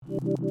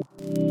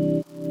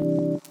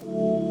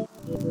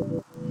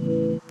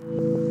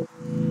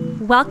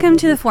Welcome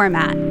to The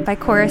Format by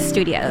Chorus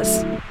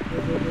Studios.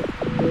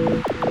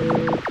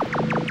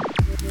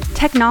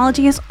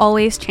 Technology is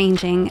always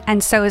changing,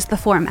 and so is the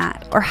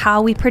format, or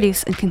how we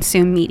produce and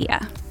consume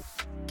media.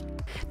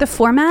 The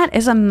Format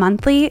is a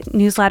monthly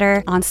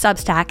newsletter on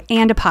Substack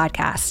and a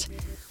podcast,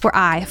 where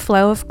I,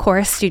 Flo of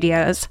Chorus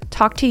Studios,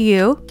 talk to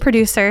you,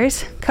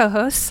 producers,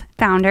 co-hosts,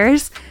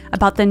 founders,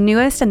 about the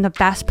newest and the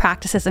best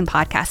practices in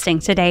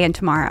podcasting today and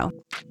tomorrow.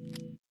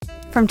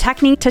 From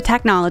technique to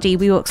technology,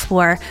 we will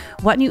explore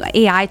what new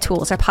AI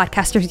tools are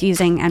podcasters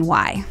using and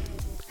why.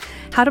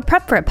 How to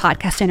prep for a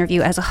podcast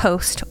interview as a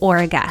host or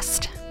a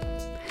guest.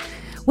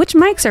 Which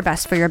mics are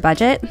best for your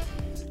budget?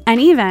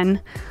 And even,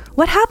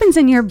 what happens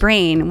in your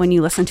brain when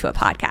you listen to a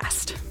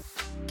podcast?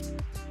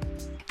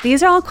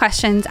 These are all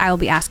questions I will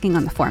be asking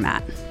on The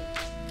Format.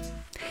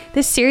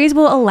 This series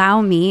will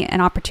allow me an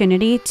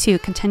opportunity to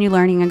continue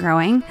learning and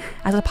growing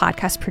as a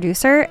podcast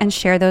producer and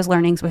share those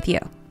learnings with you.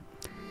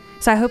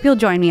 So I hope you'll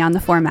join me on The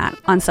Format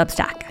on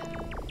Substack.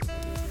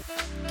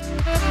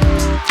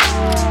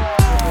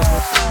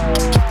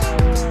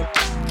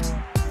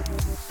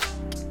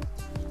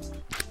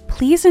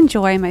 Please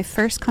enjoy my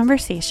first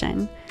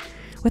conversation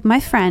with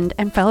my friend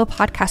and fellow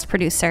podcast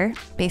producer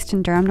based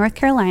in Durham, North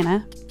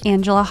Carolina,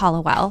 Angela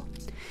Hollowell.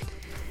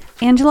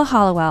 Angela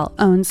Hollowell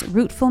owns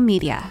Rootful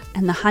Media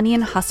and the Honey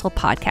and Hustle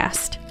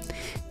podcast.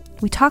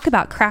 We talk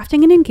about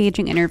crafting an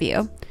engaging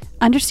interview,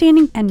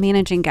 understanding and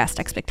managing guest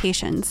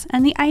expectations,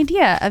 and the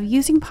idea of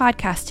using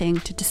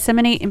podcasting to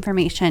disseminate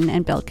information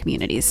and build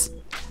communities.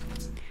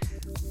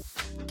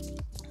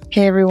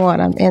 Hey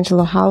everyone, I'm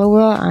Angela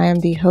Hollowell. I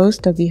am the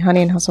host of the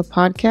Honey and Hustle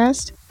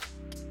podcast.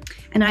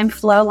 And I'm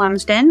Flo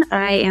Lumsden.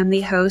 I am the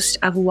host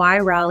of Why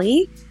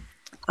Raleigh,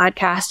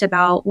 podcast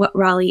about what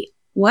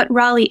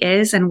Raleigh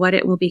is and what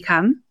it will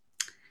become.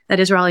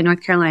 That is Raleigh,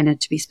 North Carolina,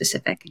 to be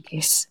specific, in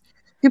case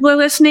people are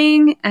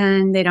listening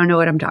and they don't know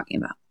what I'm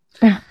talking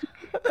about.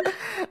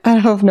 I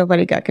hope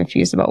nobody got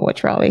confused about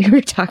which Raleigh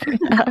we're talking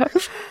about.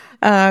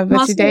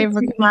 But today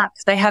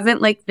I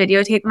haven't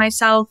videotaped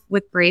myself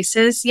with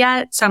braces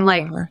yet, so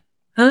I'm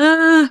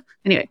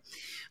anyway.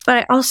 But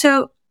I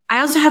also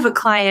have a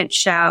client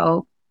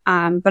show,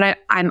 but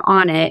I'm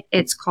on it.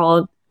 It's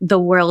called The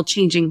World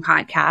Changing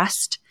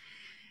Podcast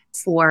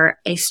for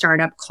a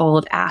startup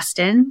called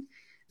Aston,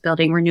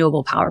 building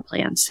renewable power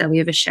plants. So we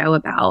have a show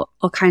about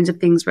all kinds of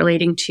things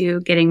relating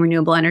to getting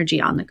renewable energy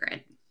on the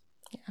grid.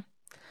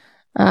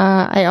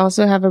 I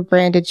also have a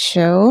branded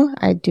show.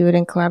 I do it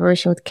in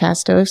collaboration with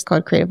Castos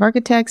called Creative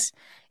Architects,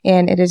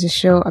 and it is a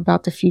show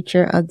about the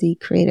future of the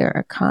creator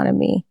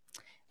economy.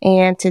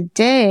 And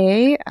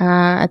today,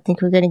 I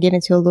think we're going to get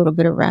into a little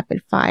bit of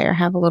rapid fire,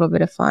 have a little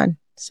bit of fun.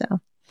 So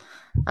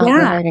I'll go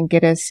ahead and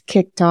get us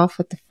kicked off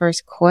with the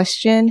first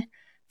question.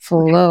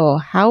 Flo,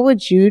 how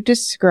would you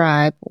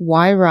describe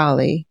Why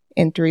Raleigh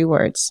in 3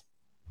 words?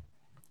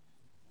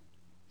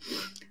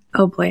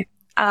 Oh boy.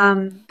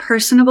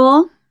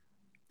 Personable,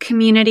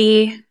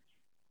 community,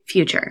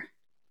 future.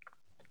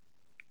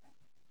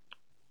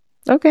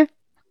 Okay.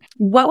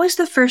 What was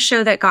the first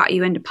show that got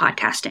you into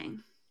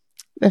podcasting?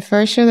 The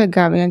first show that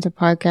got me into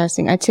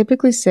podcasting, I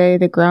typically say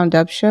The Ground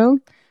Up Show,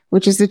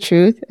 which is the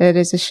truth. It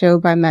is a show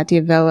by Matt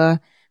D'Avella,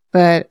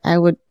 but I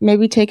would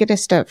maybe take it a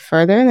step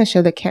further. And the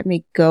show that kept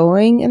me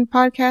going in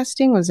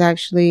podcasting was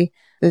actually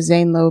the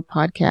Zane Lowe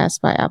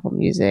podcast by Apple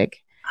Music.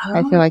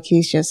 I feel like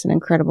he's just an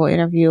incredible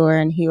interviewer,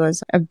 and he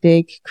was a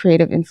big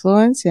creative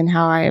influence in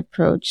how I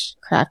approach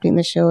crafting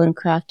the show and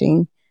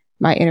crafting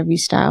my interview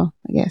style,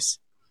 I guess.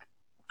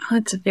 Oh,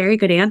 that's a very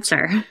good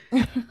answer.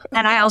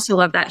 And I also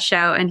love that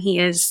show, and he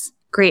is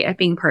great at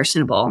being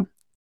personable.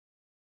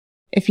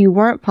 If you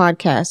weren't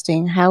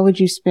podcasting, how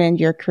would you spend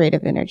your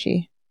creative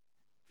energy?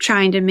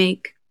 Trying to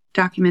make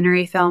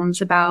documentary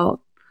films about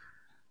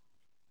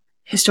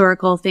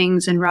historical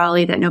things in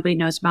Raleigh that nobody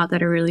knows about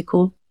that are really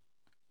cool.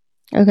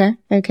 Okay.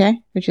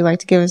 Would you like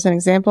to give us an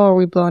example, or are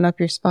we blowing up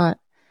your spot?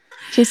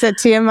 She said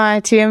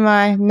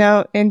TMI.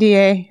 No,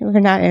 NDA. We're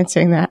not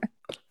answering that.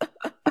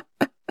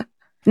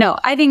 No,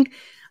 I think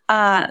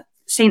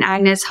St.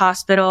 Agnes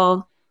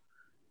Hospital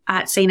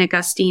at St.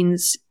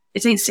 Augustine's.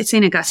 It's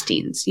St.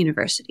 Augustine's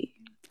University.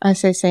 I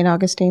say St.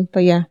 Augustine,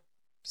 but yeah,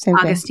 same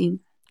thing. Augustine.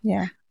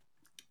 Yeah.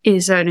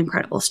 Is an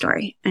incredible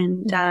story.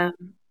 And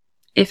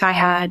if I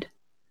had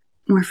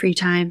more free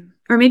time,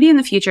 or maybe in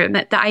the future,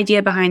 the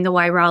idea behind the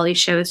Why Raleigh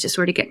show is to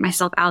sort of get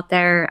myself out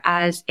there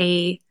as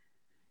a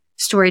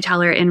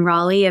storyteller in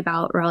Raleigh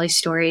about Raleigh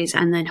stories.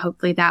 And then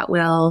hopefully that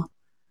will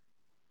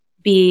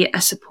be a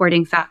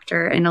supporting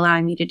factor in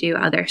allowing me to do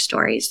other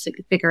stories,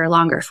 like bigger,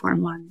 longer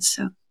form ones.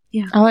 So,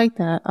 yeah. I like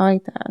that.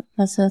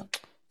 That's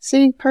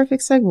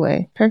perfect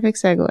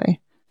segue.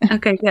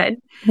 Okay,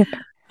 good.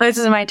 This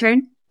is my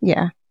turn?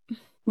 Yeah.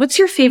 What's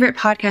your favorite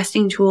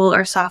podcasting tool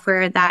or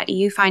software that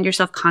you find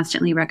yourself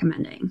constantly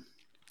recommending?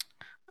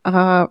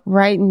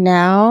 Right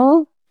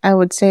now, I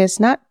would say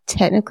it's not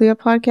technically a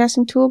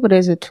podcasting tool, but it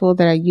is a tool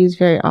that I use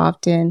very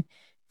often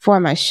for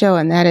my show,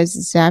 and that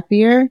is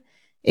Zapier.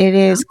 It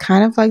is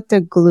kind of like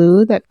the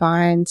glue that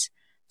binds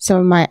some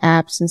of my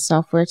apps and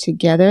software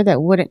together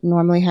that wouldn't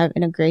normally have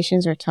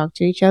integrations or talk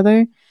to each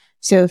other.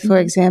 So for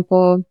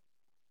example,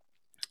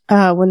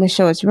 when the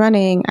show is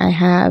running, I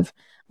have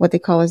what they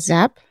call a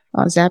Zap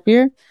on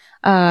Zapier,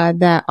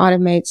 that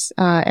automates,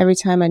 every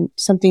time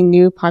something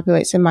new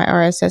populates in my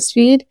RSS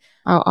feed,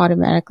 I'll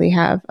automatically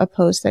have a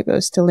post that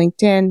goes to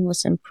LinkedIn with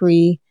some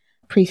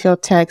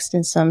pre-filled text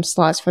and some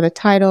slots for the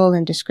title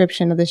and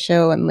description of the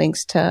show and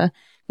links to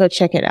go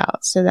check it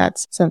out. So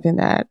that's something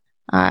that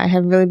I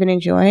have really been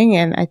enjoying,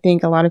 and I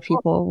think a lot of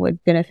people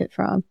would benefit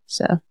from.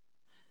 So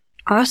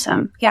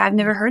awesome. Yeah, I've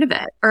never heard of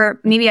it. Or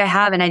maybe I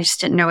have and I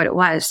just didn't know what it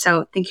was.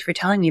 So thank you for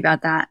telling me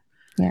about that.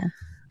 Yeah.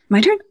 My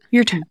turn?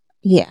 Your turn.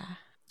 Yeah.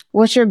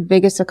 What's your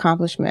biggest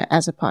accomplishment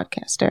as a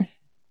podcaster?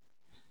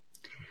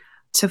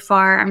 So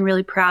far, I'm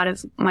really proud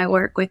of my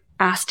work with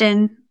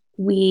Aston.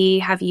 We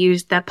have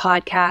used the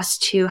podcast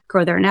to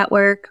grow their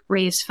network,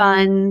 raise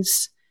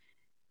funds,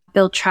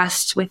 build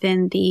trust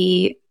within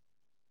the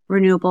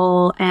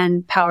renewable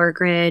and power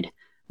grid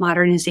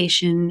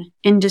modernization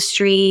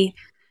industry,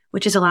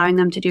 which is allowing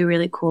them to do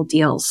really cool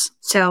deals.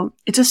 So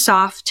it's a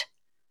soft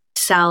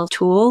sell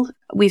tool.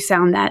 We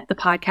found that the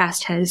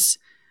podcast has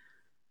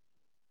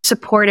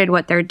supported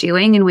what they're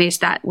doing in ways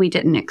that we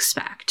didn't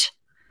expect.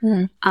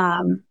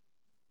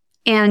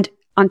 And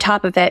on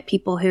top of it,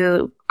 people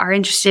who are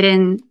interested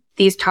in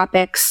these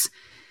topics,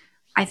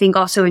 I think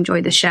also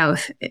enjoy the show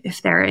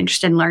if they're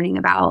interested in learning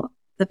about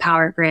the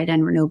power grid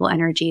and renewable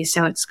energy.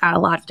 So it's got a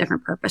lot of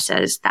different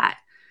purposes that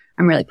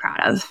I'm really proud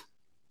of.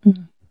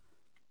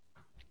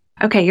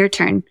 Okay, your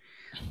turn.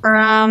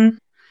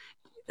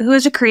 Who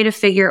is a creative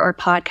figure or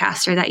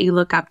podcaster that you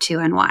look up to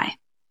and why?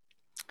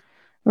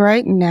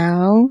 Right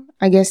now,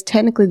 I guess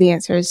technically the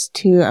answer is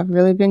two. I've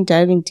really been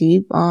diving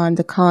deep on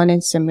the Colin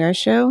and Samir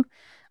show.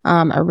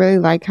 I really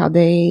like how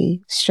they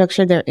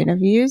structure their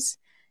interviews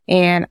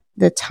and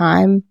the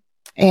time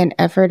and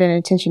effort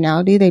and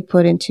intentionality they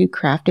put into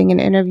crafting an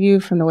interview,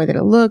 from the way that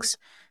it looks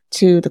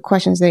to the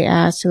questions they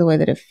ask to the way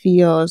that it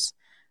feels,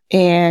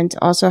 and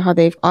also how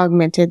they've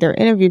augmented their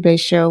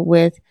interview-based show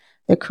with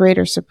the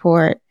creator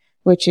support,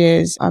 which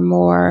is a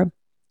more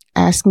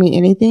ask me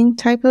anything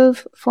type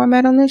of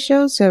format on this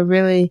show. So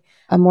really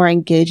a more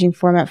engaging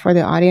format for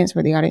the audience,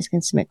 where the audience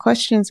can submit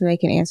questions and they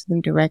can answer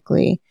them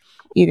directly.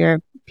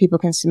 Either people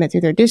can submit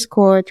through their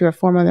Discord, through a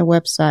form on their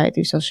website,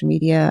 through social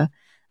media,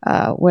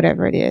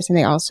 whatever it is. And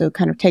they also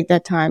kind of take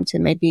that time to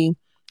maybe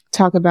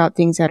talk about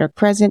things that are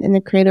present in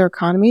the creator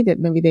economy that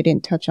maybe they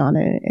didn't touch on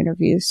in an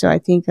interview. So I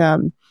think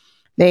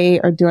they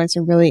are doing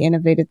some really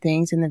innovative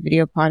things in the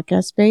video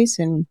podcast space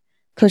and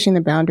pushing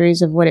the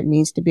boundaries of what it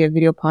means to be a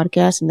video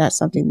podcast. And that's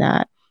something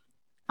that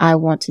I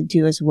want to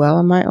do as well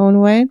in my own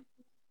way.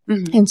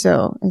 And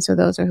so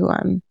those are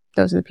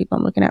the people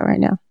I'm looking at right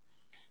now.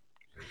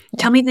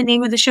 Tell me the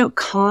name of the show.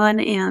 Colin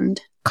and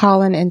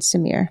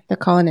Samir. The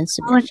Colin and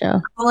Samir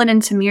show. Colin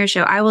and Samir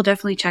show. I will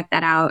definitely check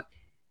that out.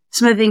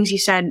 Some of the things you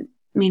said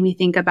made me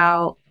think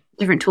about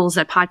different tools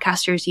that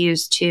podcasters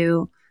use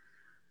to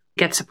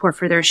get support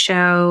for their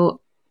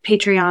show.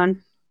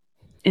 Patreon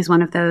is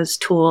one of those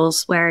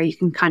tools where you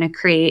can kind of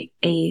create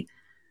a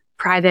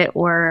private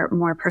or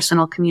more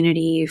personal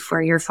community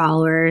for your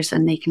followers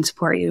and they can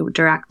support you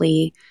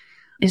directly.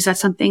 Is that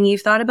something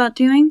you've thought about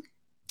doing?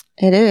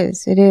 It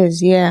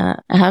is. Yeah.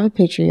 I have a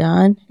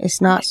Patreon.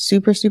 It's not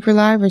super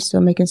live. We're still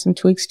making some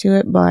tweaks to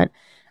it, but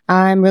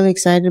I'm really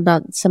excited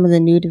about some of the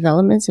new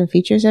developments and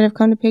features that have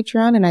come to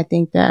Patreon. And I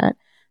think that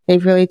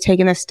they've really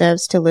taken the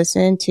steps to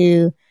listen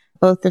to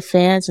both the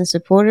fans and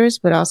supporters,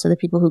 but also the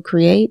people who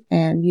create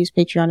and use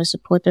Patreon to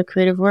support their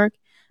creative work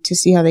to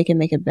see how they can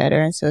make it better.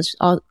 And so it's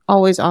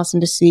always awesome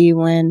to see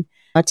when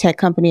a tech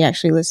company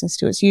actually listens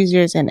to its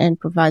users and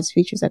provides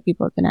features that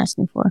people have been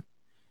asking for.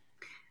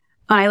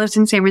 When I lived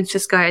in San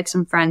Francisco, I had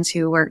some friends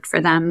who worked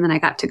for them, and I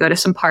got to go to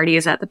some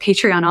parties at the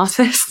Patreon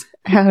office.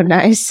 Oh,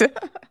 nice.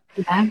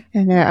 Yeah.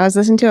 And I was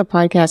listening to a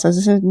podcast. I was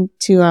listening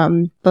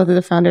to both of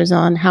the founders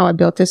on How I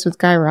Built This with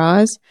Guy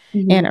Raz.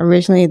 And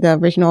originally, the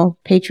original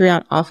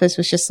Patreon office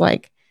was just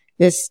like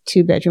this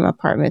 2-bedroom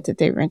apartment that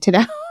they rented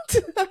out.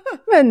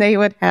 And they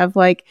would have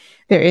like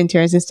their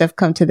interns and stuff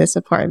come to this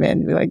apartment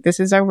and be like, this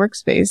is our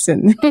workspace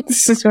and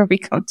this is where we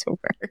come to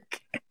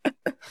work.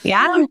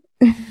 Yeah.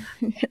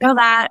 Know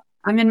that.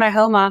 I'm in my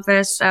home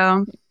office,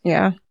 so.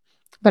 Yeah.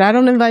 But I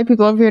don't invite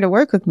people over here to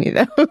work with me,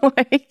 though.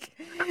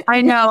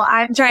 I know.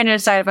 I'm trying to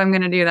decide if I'm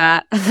going to do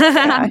that.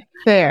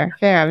 Yeah,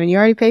 fair. I mean, you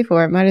already pay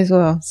for it. Might as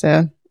well. So,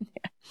 yeah.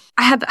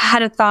 I have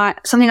had a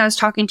thought, something I was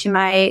talking to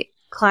my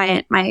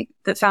client,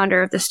 the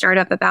founder of the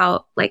startup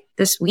about like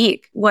this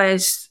week,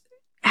 was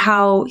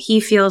how he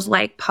feels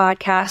like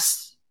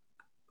podcasts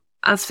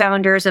of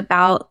founders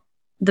about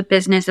the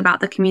business,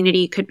 about the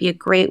community could be a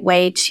great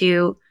way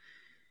to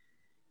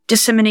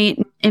disseminate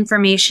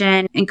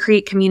information and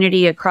create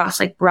community across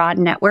like broad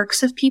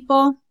networks of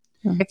people.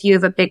 If you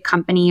have a big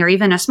company or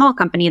even a small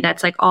company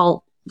that's like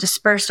all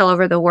dispersed all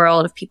over the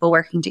world of people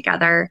working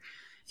together,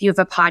 if you have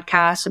a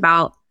podcast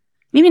about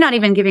maybe not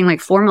even giving like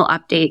formal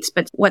updates,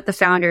 but what the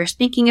founder is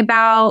thinking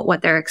about,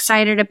 what they're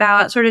excited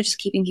about, sort of just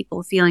keeping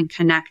people feeling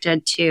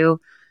connected to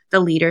the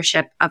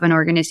leadership of an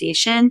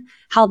organization,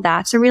 how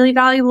that's a really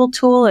valuable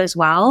tool as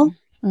well.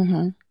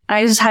 Mm-hmm.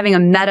 I was just having a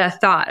meta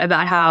thought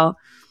about how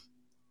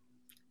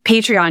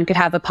Patreon could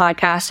have a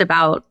podcast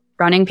about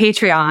running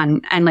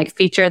Patreon and like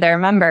feature their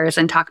members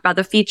and talk about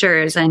the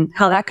features and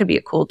how that could be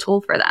a cool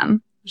tool for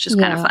them, which is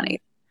kind of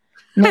funny.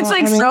 No, it's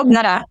like so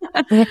meta.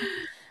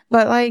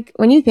 But like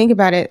when you think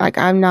about it, like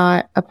I'm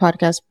not a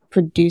podcast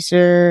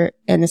producer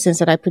in the sense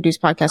that I produce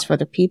podcasts for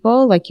other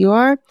people like you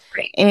are.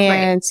 Right.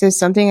 And so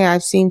something that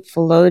I've seen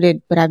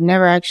floated, but I've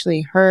never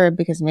actually heard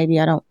because maybe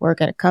I don't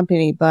work at a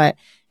company, but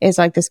it's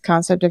like this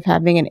concept of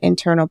having an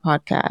internal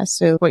podcast.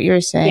 So what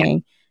you're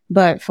saying,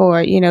 but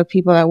for,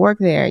 people that work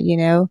there,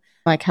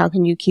 like how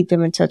can you keep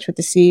them in touch with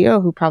the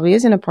CEO who probably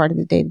isn't a part of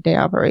the day-to-day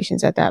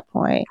operations at that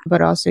point,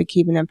 but also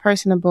keeping them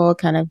personable,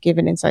 kind of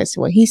giving insights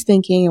to what he's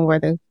thinking and where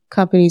the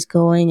company's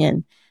going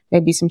and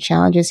maybe some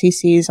challenges he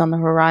sees on the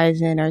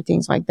horizon or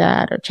things like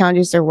that, or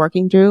challenges they're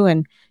working through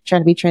and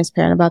trying to be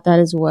transparent about that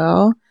as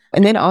well.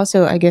 And then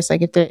also, I guess,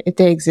 like if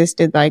they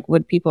existed, like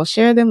would people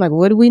share them? Like,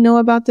 what do we know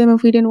about them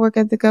if we didn't work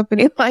at the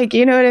company? Like,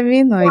 you know what I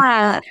mean? Like,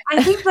 yeah,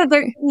 I think that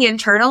there could be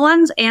internal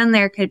ones and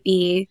there could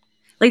be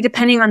like,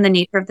 depending on the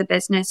nature of the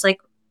business, like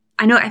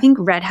I think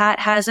Red Hat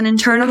has an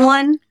internal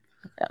one.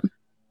 Okay.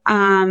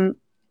 I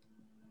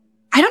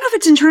don't know if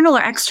it's internal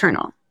or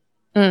external.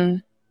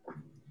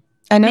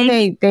 I know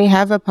they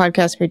have a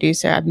podcast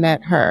producer. I've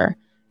met her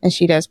and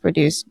she does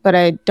produce, but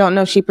I don't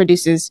know if she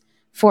produces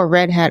for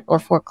Red Hat or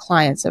for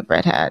clients of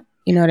Red Hat.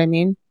 You know what I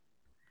mean?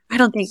 I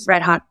don't think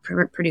Red Hat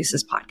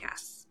produces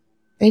podcasts.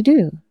 They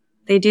do.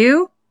 They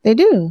do? They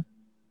do.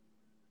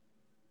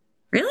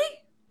 Really?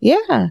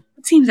 Yeah.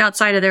 It seems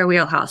outside of their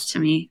wheelhouse to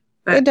me.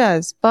 But it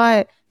does.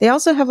 But they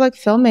also have like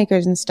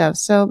filmmakers and stuff.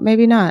 So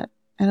maybe not.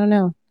 I don't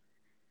know.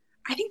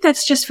 I think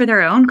that's just for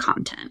their own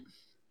content.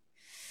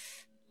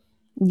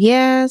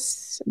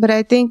 Yes. But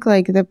I think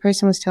like the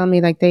person was telling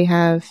me like they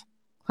have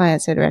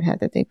clients at Red Hat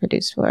that they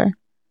produce for.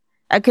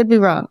 I could be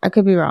wrong.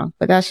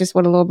 But that's just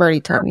what a little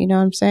birdie told me. You know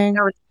what I'm saying?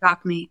 That would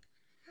shock me.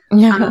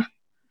 Yeah.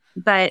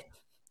 But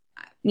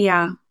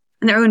yeah.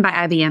 And they're owned by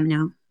IBM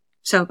now.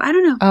 So I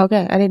don't know. Oh,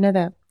 okay. I didn't know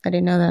that.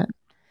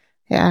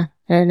 Yeah.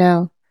 I don't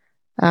know.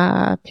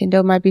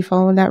 Pindo might be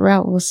following that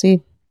route. We'll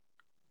see.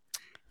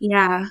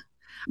 Yeah.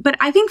 But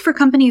I think for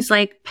companies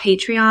like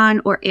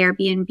Patreon or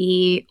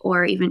Airbnb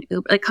or even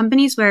Uber, like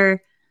companies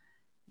where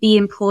the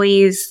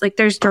employees, like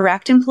there's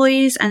direct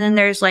employees and then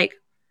there's like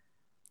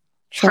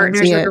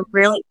partners that are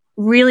really,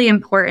 really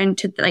important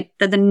to like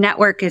the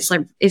network is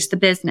the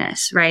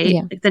business, right?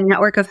 Yeah. Like the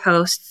network of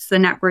hosts, the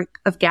network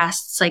of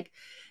guests, like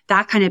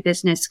that kind of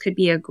business could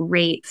be a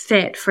great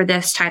fit for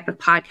this type of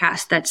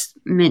podcast that's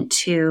meant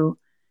to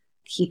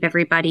keep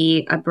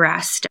everybody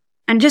abreast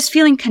and just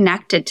feeling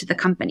connected to the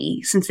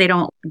company since they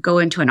don't go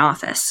into an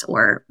office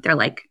or they're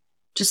like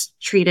just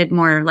treated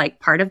more like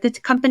part of the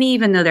company,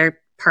 even though they're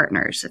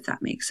partners, if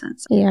that makes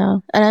sense. Yeah.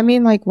 And I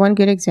mean, like one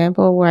good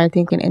example where I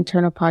think an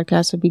internal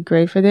podcast would be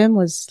great for them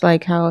was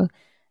like how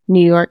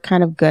New York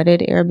kind of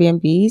gutted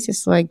Airbnbs.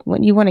 It's like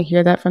when you want to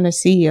hear that from the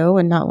CEO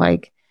and not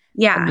like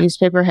a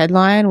newspaper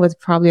headline with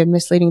probably a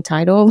misleading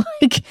title.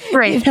 Like,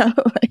 right.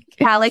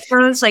 Like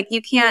for those, like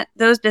you can't,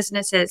 those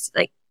businesses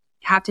like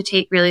have to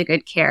take really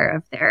good care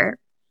of their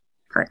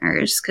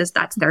partners because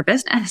that's their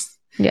business.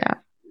 Yeah.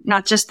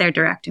 Not just their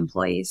direct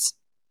employees.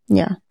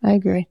 Yeah, I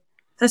agree.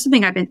 That's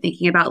something I've been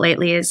thinking about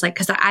lately is like,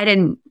 because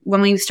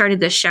when we started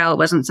this show, it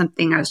wasn't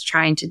something I was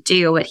trying to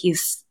do, but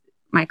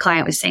my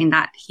client was saying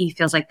that he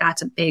feels like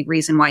that's a big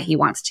reason why he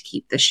wants to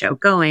keep the show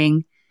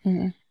going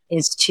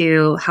is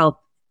to help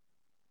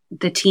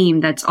the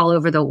team that's all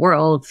over the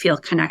world feel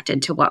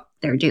connected to what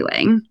they're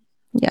doing.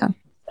 Yeah.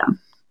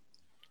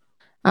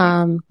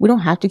 We don't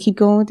have to keep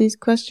going with these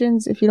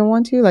questions if you don't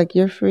want to. Like,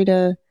 you're free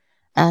to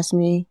ask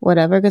me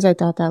whatever, because I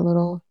thought that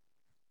little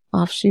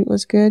offshoot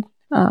was good.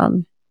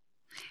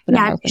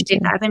 Yeah, I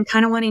appreciate that. I've been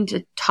kind of wanting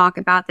to talk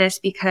about this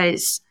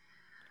because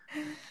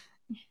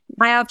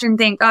I often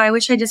think, oh, I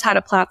wish I just had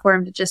a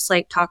platform to just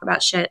like talk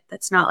about shit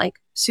that's not like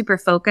super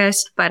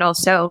focused, but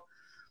also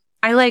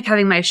I like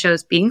having my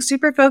shows being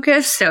super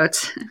focused. So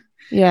it's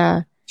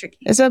tricky.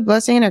 It's a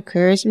blessing and a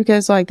curse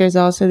because like there's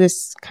also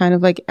this kind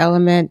of like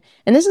element,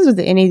 and this is with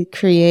any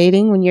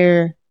creating when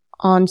you're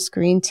on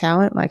screen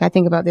talent. Like I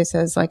think about this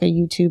as like a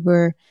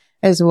YouTuber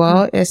as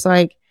well. It's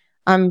like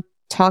I'm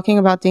talking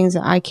about things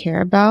that I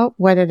care about,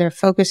 whether they're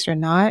focused or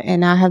not.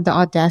 And I have the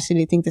audacity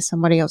to think that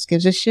somebody else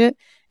gives a shit.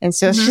 And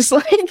so it's just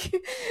like,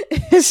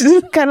 it's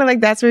just kind of like,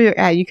 that's where you're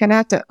at. You kind of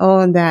have to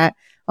own that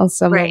on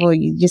some level.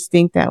 You just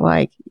think that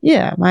like,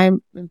 yeah, my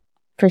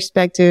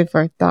perspective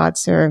or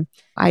thoughts or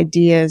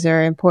ideas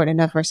are important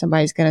enough where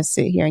somebody's going to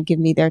sit here and give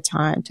me their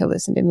time to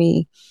listen to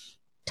me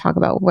talk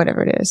about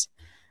whatever it is.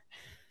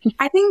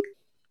 I think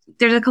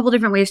there's a couple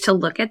different ways to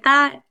look at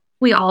that.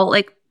 We all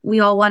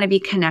want to be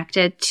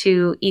connected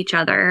to each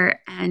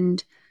other,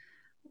 and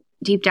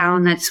deep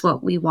down, that's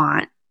what we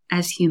want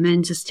as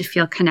humans, is to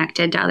feel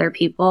connected to other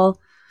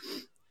people.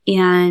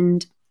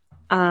 And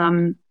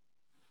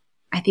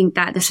I think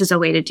that this is a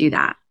way to do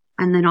that.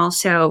 And then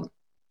also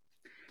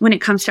when it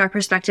comes to our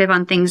perspective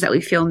on things that we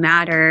feel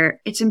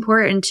matter, it's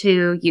important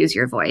to use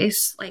your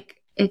voice.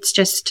 Like, it's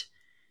just,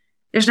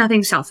 there's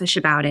nothing selfish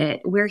about it.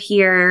 We're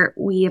here.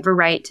 We have a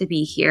right to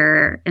be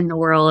here in the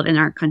world, in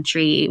our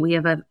country. We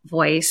have a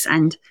voice,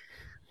 and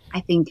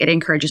I think it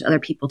encourages other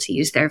people to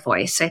use their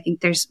voice. So I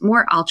think there's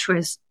more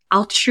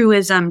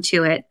altruism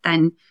to it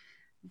than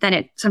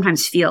it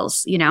sometimes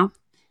feels,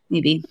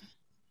 maybe.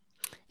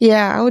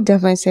 Yeah, I would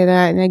definitely say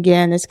that. And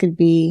again, this could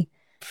be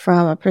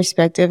from a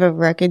perspective of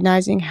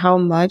recognizing how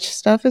much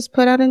stuff is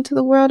put out into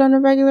the world on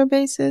a regular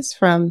basis,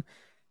 from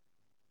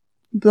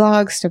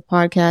blogs to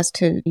podcasts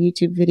to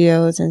YouTube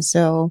videos. And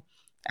so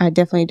I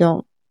definitely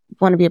don't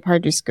want to be a part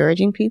of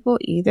discouraging people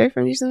either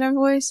from using their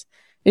voice,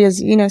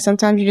 because,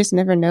 sometimes you just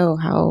never know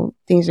how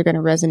things are going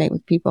to resonate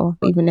with people.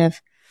 Even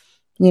if,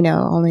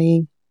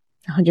 only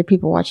 100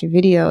 people watch a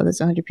video, there's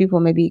 100 people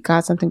maybe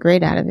got something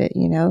great out of it,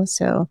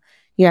 so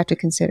you have to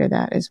consider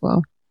that as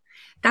well.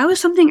 That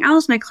was something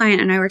else my client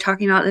and I were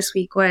talking about this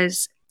week.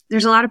 Was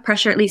there's a lot of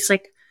pressure, at least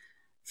like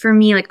for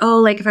me, like,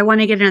 if I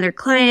want to get another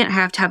client, I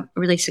have to have a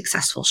really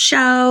successful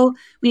show.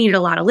 We need a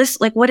lot of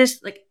lists. Like, what is,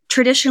 like,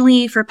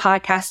 traditionally for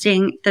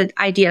podcasting, the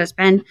idea has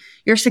been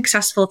you're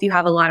successful if you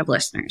have a lot of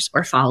listeners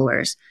or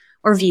followers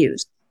or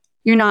views.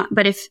 You're not,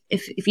 but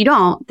if you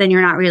don't, then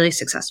you're not really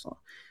successful.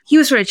 He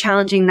was sort of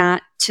challenging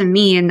that to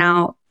me, and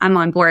now I'm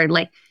on board.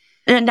 Like,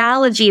 an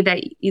analogy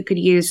that you could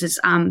use is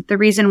the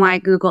reason why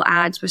Google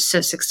Ads was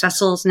so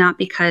successful is not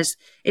because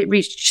it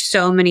reached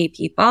so many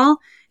people.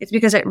 It's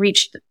because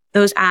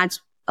those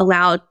ads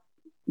allowed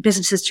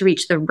businesses to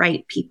reach the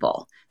right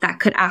people that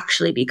could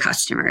actually be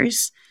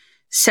customers.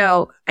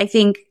 So I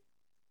think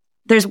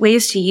there's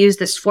ways to use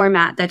this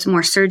format that's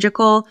more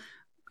surgical.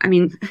 I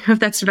mean, if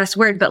that's the best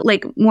word, but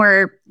like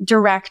more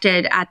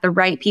directed at the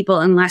right people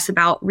and less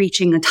about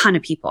reaching a ton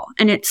of people.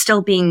 And it's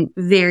still being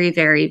very,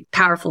 very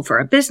powerful for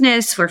a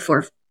business or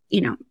for,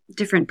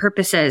 different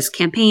purposes,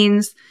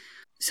 campaigns.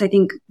 So I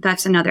think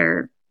that's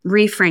another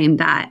reframe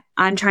that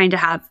I'm trying to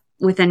have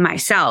within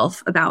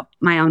myself about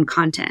my own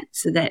content,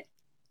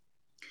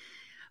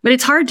 but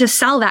it's hard to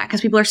sell that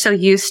because people are so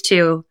used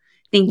to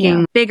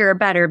thinking bigger,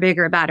 better,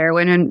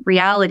 when in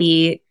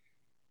reality,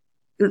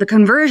 the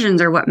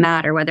conversions are what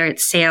matter, whether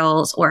it's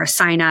sales or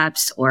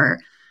signups or.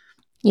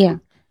 Yeah,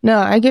 no,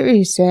 I get what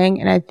you're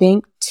saying. And I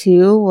think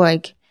too,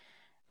 like,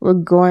 we're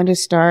going to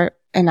start,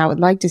 and I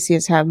would like to see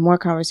us have more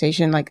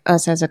conversation, like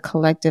us as a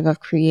collective of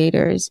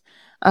creators,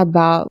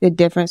 about the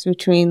difference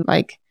between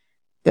like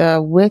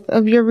the width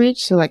of your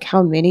reach. So like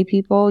how many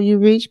people you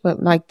reach,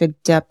 but like the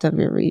depth of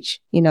your reach,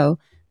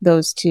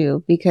 those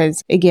two.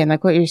 Because again,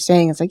 like what you're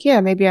saying is like,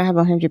 yeah, maybe I have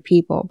 100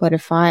 people, but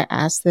if I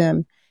ask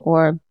them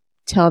or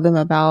tell them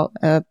about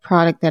a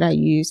product that I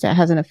use that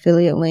has an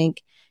affiliate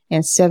link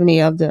and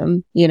 70 of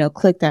them,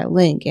 click that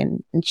link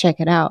and check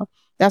it out,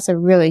 that's a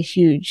really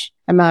huge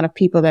amount of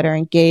people that are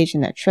engaged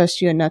and that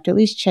trust you enough to at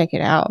least check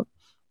it out.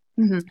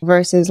 Mm-hmm.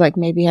 Versus like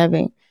maybe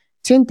having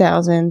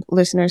 10,000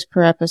 listeners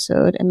per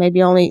episode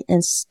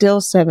and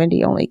still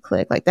 70 only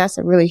click. Like, that's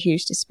a really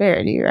huge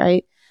disparity,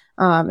 right?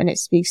 And it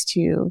speaks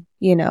to,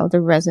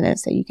 the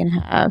resonance that you can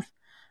have.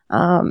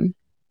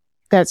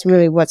 That's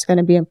really what's going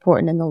to be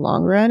important in the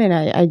long run. And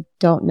I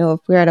don't know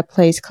if we're at a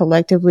place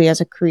collectively as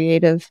a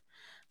creative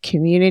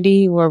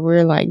community where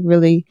we're like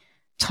really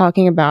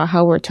talking about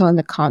how we're telling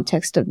the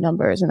context of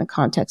numbers and the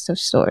context of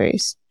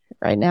stories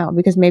right now,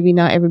 because maybe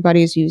not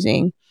everybody is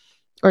using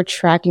or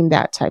tracking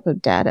that type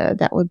of data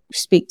that would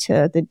speak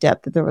to the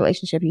depth of the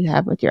relationship you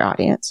have with your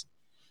audience.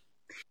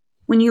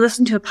 When you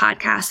listen to a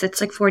podcast, it's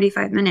like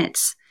 45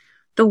 minutes.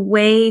 The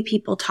way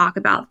people talk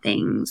about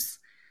things,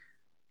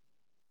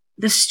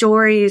 the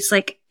stories,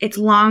 like, it's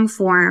long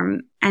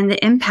form, and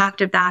the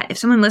impact of that, if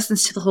someone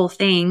listens to the whole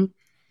thing,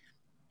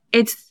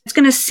 it's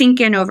going to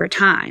sink in over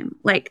time.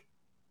 Like,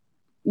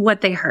 what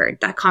they heard,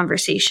 that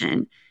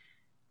conversation,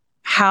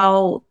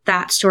 how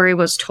that story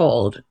was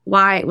told,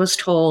 why it was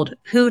told,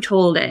 who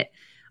told it.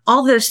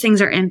 All those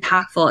things are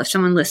impactful if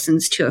someone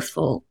listens to a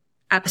full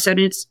episode,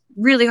 and it's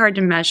really hard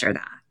to measure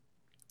that.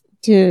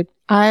 Dude,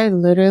 I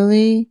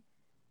literally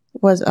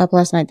was up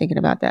last night thinking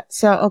about that.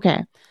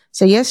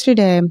 So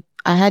yesterday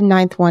I had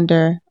Ninth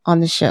Wonder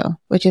on the show,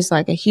 which is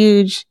like a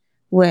huge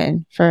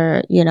win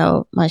for,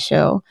 my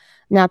show.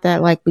 Not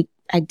that like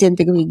I didn't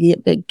think we'd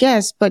get big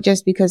guests, but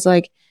just because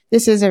like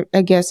this is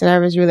a guest that I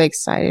was really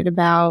excited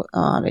about.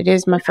 It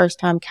is my first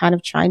time kind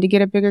of trying to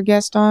get a bigger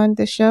guest on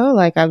the show.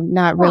 Like, I've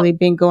not really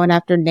been going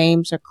after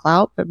names or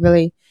clout, but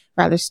really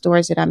rather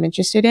stories that I'm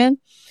interested in.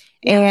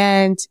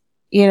 And,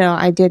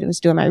 I was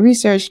doing my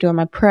research, doing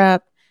my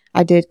prep.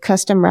 I did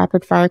custom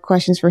rapid fire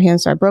questions for him.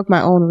 So I broke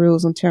my own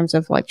rules in terms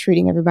of like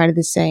treating everybody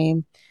the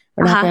same.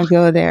 We're not going to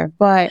go there.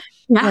 But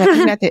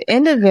even at the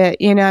end of it,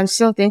 I'm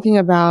still thinking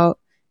about,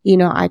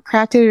 I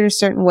crafted it a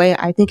certain way.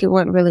 I think it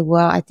went really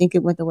well. I think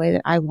it went the way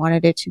that I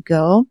wanted it to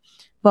go.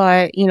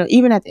 But,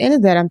 even at the end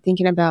of that, I'm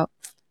thinking about,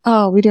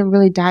 we didn't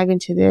really dive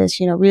into this.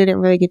 We didn't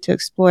really get to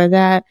explore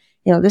that.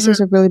 This was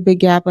a really big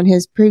gap on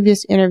his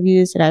previous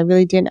interviews that I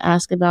really didn't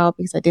ask about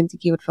because I didn't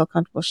think he would feel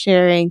comfortable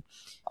sharing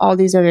all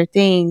these other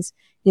things.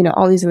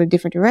 all these other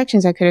different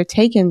directions I could have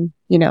taken,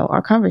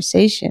 our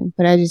conversation,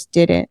 but I just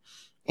didn't.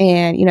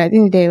 And, at the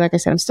end of the day, like I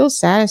said, I'm still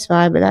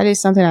satisfied, but that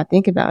is something I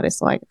think about.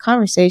 It's like a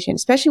conversation,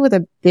 especially with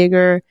a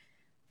bigger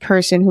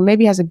person who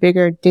maybe has a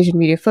bigger digital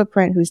media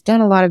footprint, who's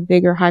done a lot of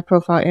bigger high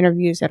profile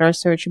interviews that are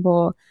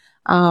searchable,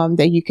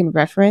 that you can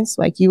reference.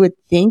 Like you would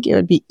think it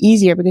would be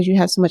easier because you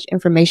have so much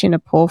information to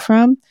pull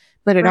from,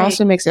 but it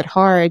also makes it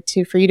hard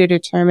for you to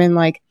determine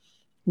like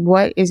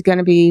what is going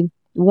to be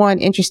one,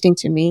 interesting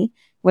to me,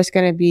 what's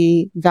going to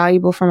be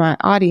valuable for my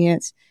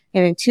audience.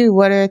 And then two,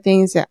 what are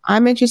things that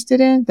I'm interested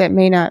in that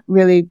may not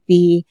really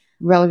be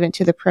relevant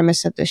to the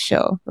premise of the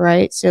show,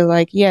 right? So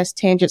like, yes,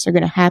 tangents are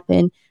going to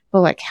happen,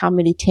 but like how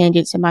many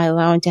tangents am I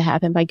allowing to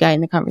happen by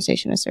guiding the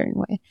conversation a certain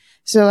way?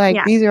 So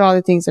like, these are all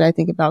the things that I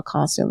think about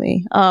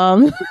constantly.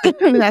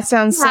 That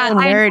sounds so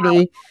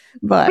nerdy,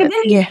 but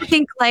I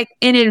think like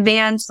in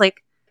advance,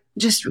 like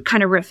just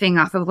kind of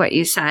riffing off of what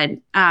you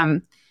said,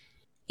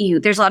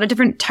 there's a lot of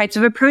different types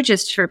of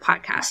approaches for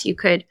podcasts. You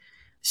could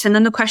send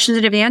them the questions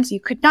in advance. You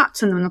could not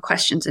send them the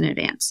questions in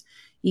advance.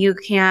 You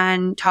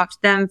can talk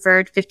to them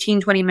for 15,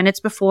 20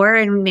 minutes before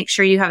and make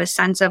sure you have a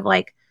sense of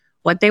like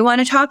what they want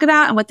to talk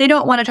about and what they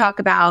don't want to talk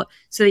about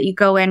so that you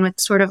go in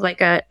with sort of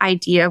like an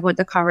idea of what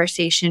the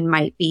conversation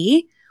might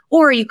be.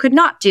 Or you could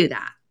not do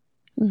that.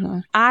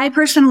 Mm-hmm. I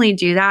personally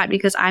do that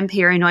because I'm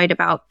paranoid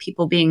about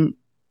people being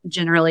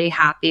generally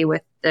happy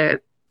with the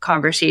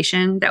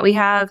conversation that we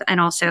have. And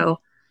also,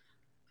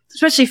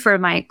 especially for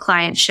my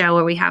client show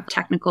where we have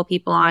technical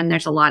people on,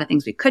 there's a lot of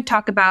things we could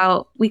talk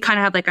about. We kind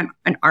of have like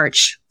an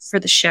arch for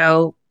the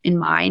show in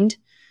mind.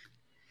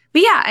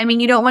 But yeah, I mean,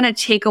 you don't want to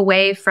take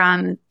away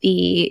from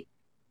the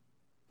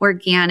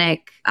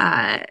organic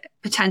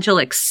potential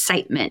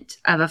excitement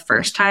of a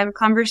first time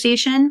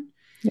conversation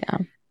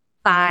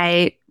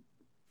by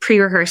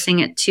pre-rehearsing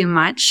it too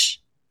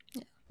much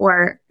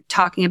or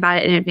talking about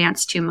it in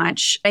advance too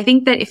much. I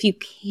think that if you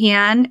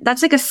can,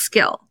 that's like a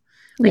skill.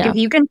 Like if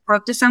you can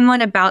talk to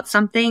someone about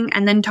something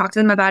and then talk to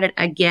them about it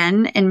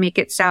again and make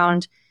it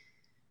sound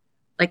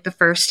like the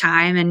first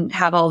time and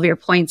have all of your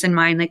points in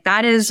mind, like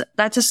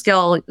that's a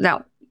skill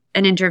that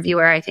an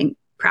interviewer, I think,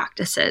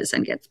 practices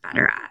and gets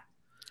better at.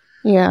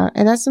 Yeah.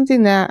 And that's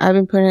something that I've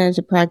been putting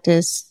into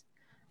practice,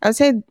 I would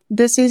say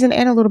this season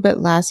and a little bit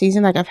last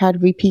season. Like I've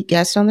had repeat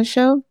guests on the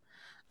show.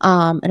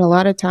 And a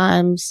lot of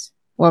times,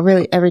 well,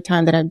 really every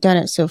time that I've done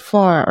it so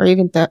far, or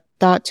even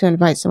thought to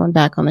invite someone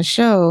back on the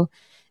show,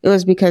 it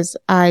was because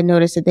I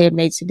noticed that they had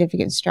made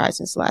significant strides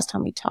since the last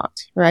time we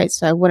talked, right?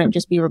 So I wouldn't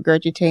just be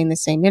regurgitating the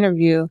same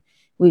interview.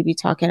 We'd be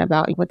talking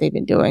about what they've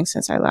been doing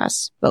since I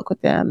last spoke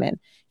with them and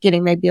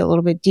getting maybe a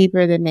little bit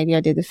deeper than maybe I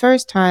did the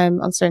first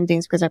time on certain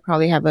things because I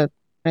probably have an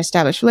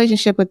established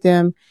relationship with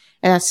them.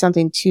 And that's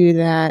something too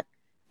that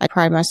I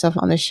pride myself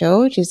on the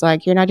show, which is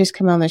like, you're not just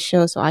coming on the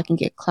show so I can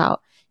get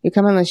clout. You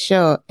come on the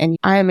show and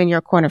I am in your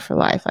corner for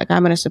life. Like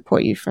I'm going to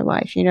support you for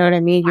life. You know what I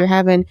mean? You're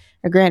having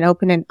a grand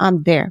opening.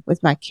 I'm there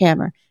with my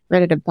camera,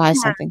 ready to buy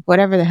something,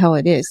 whatever the hell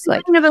it is.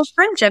 Like kind of a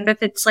friendship.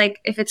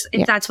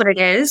 If that's what it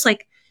is,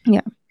 like,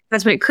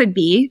 that's what it could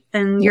be,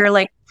 then you're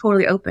like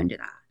totally open to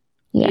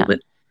that.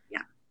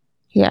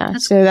 Yeah.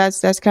 So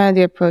that's kind of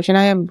the approach. And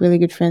I am really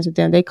good friends with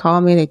them. They call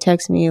me, they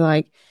text me,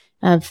 like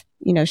I have,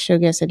 show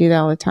guests. I do that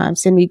all the time.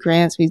 Send me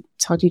grants. We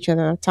talk to each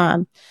other all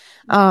the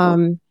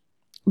time.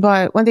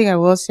 But one thing I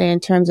will say in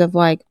terms of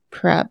like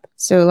prep.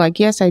 So like,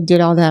 yes, I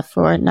did all that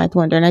for Ninth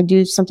Wonder and I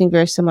do something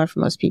very similar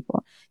for most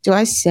people. Do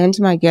I send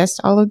to my guests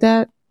all of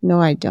that? No,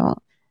 I don't.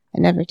 I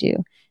never do.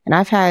 And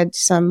I've had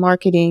some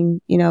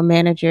marketing,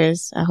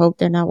 managers. I hope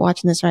they're not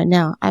watching this right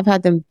now. I've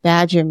had them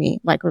badger me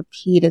like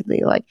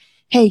repeatedly, like,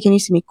 hey, can you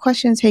send me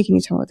questions? Hey, can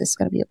you tell me what this is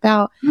going to be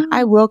about? Mm-hmm.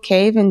 I will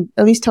cave and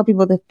at least tell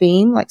people the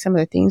theme, like some of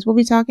the things we'll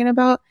be talking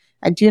about.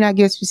 I do not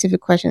give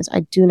specific questions.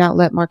 I do not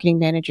let marketing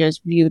managers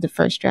view the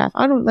first draft.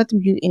 I don't let them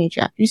view any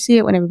draft. You see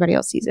it when everybody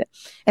else sees it.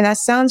 And that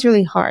sounds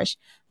really harsh,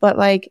 but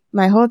like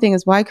my whole thing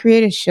is why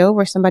create a show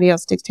where somebody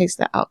else dictates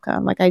the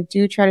outcome? Like I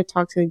do try to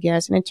talk to the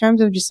guests. And in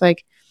terms of just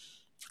like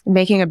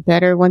making it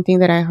better, one thing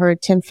that I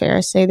heard Tim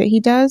Ferriss say that he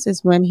does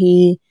is when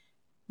he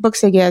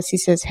books a guest, he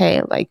says,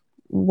 hey, like,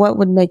 what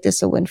would make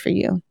this a win for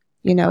you?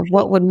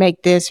 What would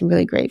make this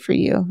really great for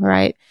you?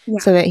 Right. Yeah.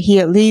 So that he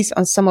at least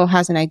on some level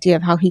has an idea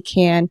of how he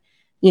can,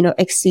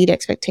 exceed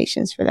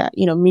expectations for that,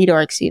 meet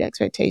or exceed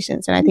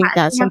expectations. And I think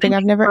that's something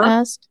I've never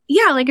asked.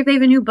 Yeah. Like if they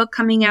have a new book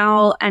coming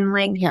out and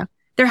like,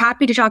 they're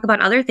happy to talk about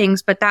other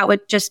things, but that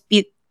would just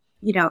be,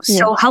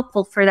 so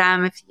helpful for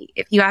them.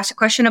 If you ask a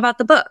question about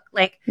the book,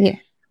 like,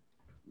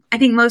 I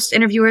think most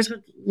interviewers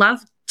would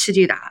love to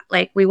do that.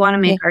 Like we want to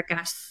make our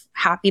guests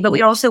happy, but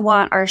we also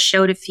want our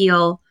show to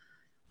feel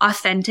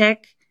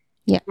authentic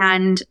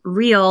and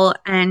real.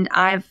 And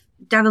I've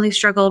definitely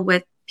struggled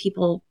with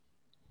people.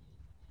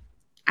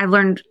 I've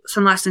learned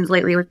some lessons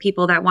lately with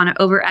people that want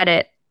to over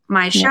edit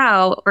my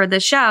show or the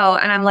show.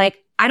 And I'm like,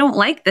 I don't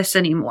like this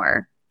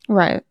anymore.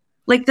 Right.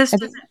 Like this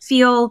doesn't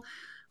feel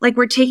like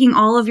we're taking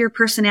all of your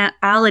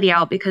personality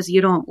out because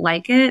you don't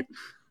like it.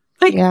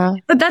 Like,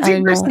 but that's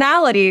your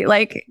personality.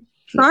 Like,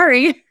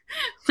 sorry.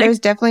 There's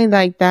definitely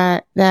like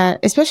that,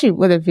 especially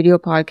with a video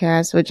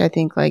podcast, which I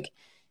think like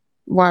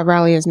why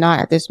Raleigh is not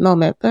at this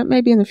moment, but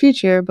maybe in the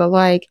future. But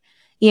like,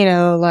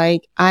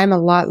 like I'm a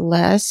lot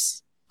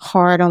less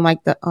hard on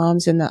like the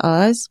ums and the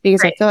uhs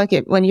because I feel like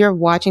when you're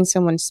watching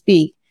someone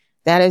speak,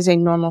 that is a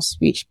normal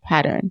speech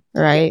pattern,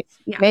 right?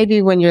 Yeah.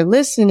 Maybe when you're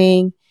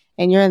listening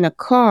and you're in the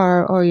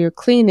car or you're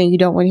cleaning, you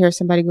don't want to hear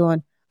somebody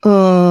going,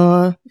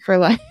 for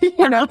like,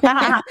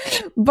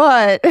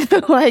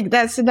 but like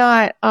that's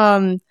not,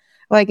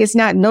 like it's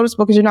not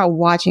noticeable because you're not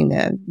watching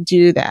them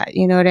do that.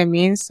 You know what I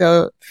mean?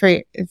 So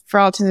for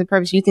all intents and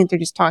purposes, you think they're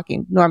just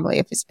talking normally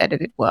if it's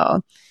edited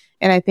well.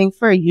 And I think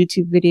for a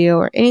YouTube video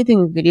or anything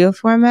in video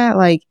format,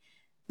 like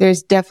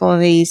there's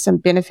definitely some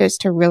benefits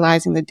to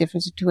realizing the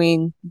difference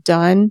between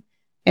done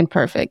and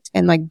perfect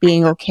and like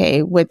being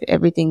okay with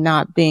everything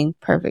not being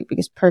perfect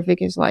because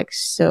perfect is like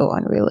so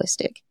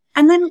unrealistic.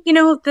 And then,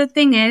 the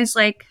thing is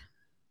like,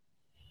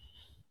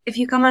 if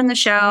you come on the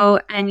show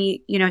and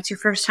it's your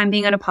first time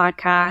being on a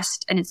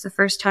podcast and it's the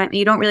first time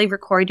you don't really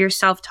record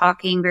yourself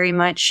talking very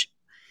much,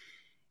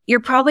 you're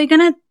probably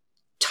going to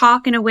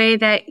talk in a way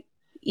that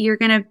you're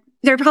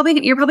probably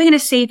going to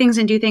say things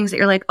and do things that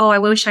you're like, oh, I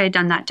wish I had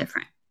done that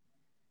different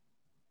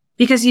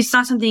because it's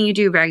not something you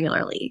do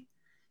regularly.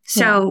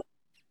 So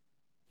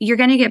you're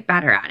going to get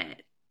better at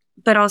it,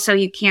 but also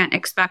you can't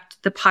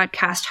expect the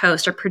podcast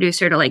host or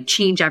producer to like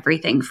change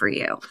everything for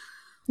you.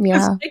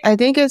 Yeah, I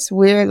think it's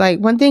weird. Like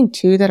one thing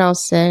too that I'll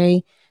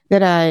say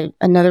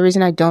another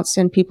reason I don't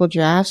send people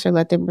drafts or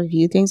let them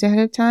review things ahead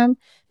of time,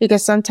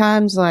 because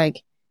sometimes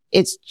like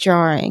it's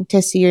jarring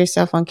to see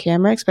yourself on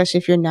camera, especially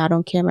if you're not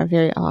on camera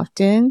very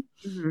often.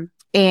 Mm-hmm.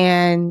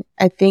 And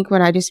I think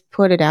when I just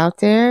put it out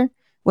there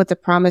with the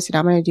promise that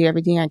I'm going to do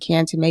everything I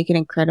can to make it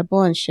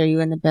incredible and show you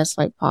in the best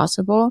light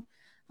possible,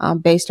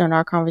 based on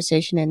our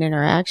conversation and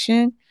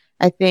interaction,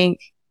 I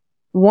think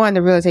one,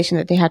 the realization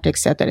that they have to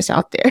accept that it's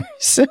out there.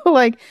 So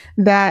like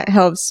that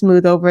helps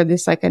smooth over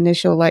this like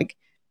initial, like,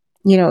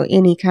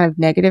 any kind of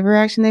negative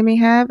reaction they may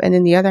have. And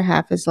then the other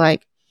half is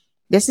like,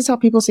 this is how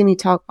people see me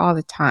talk all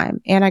the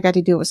time. And I got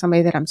to do it with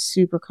somebody that I'm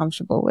super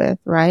comfortable with.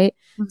 Right.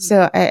 Mm-hmm.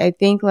 So I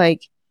think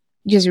like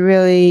just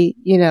really,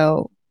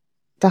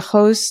 the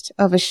host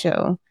of a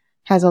show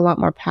has a lot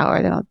more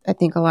power than I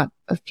think a lot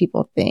of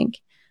people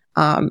think,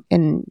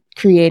 in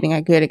creating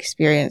a good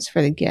experience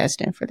for the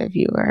guest and for the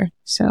viewer.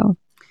 So.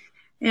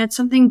 Yeah, it's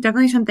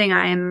definitely something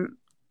I've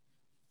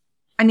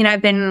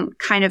been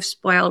kind of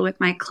spoiled with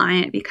my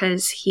client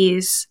because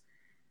he's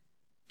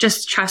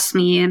just trusts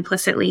me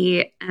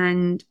implicitly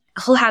and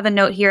he'll have a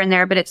note here and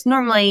there, but it's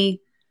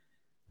normally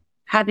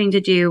having to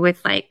do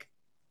with like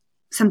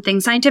something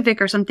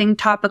scientific or something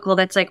topical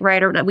that's like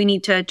right or that we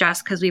need to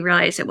adjust because we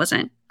realize it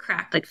wasn't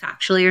correct, like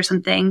factually or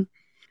something.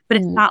 But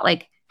it's not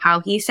like how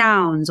he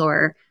sounds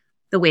or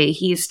the way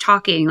he's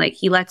talking. Like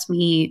he lets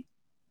me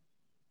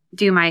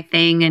do my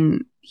thing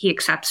and he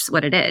accepts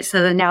what it is.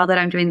 So now that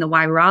I'm doing the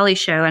Why Raleigh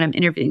show and I'm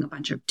interviewing a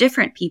bunch of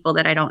different people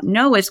that I don't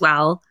know as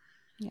well,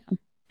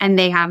 and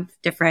they have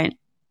different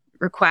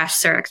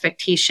requests or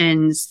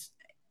expectations,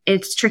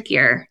 it's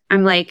trickier.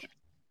 I'm like,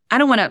 I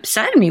don't want to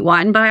upset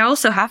anyone, but I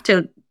also have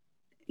to,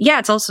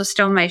 it's also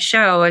still my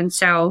show. And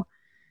so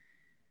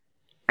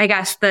I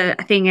guess the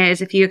thing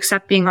is, if you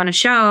accept being on a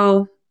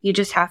show, you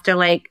just have to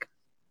like,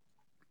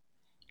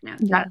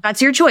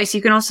 that's your choice.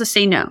 You can also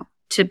say no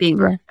to being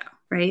on a show,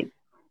 right?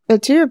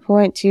 But to your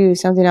point too,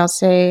 something I'll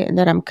say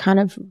that I'm kind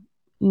of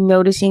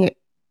noticing it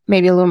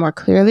maybe a little more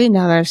clearly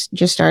now that I've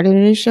just started a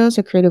new show.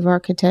 So Creative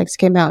Architects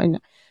came out in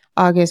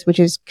August, which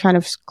is kind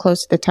of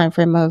close to the time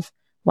frame of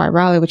Why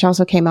Raleigh, which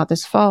also came out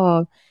this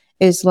fall,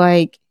 is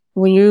like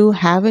when you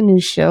have a new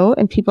show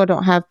and people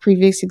don't have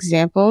previous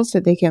examples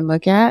that they can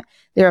look at,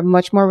 they're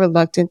much more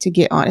reluctant to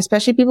get on,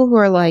 especially people who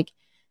are like,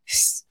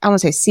 I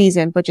won't say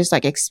seasoned, but just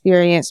like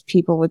experienced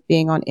people with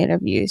being on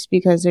interviews,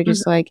 because they're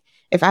just like,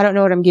 if I don't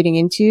know what I'm getting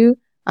into,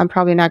 I'm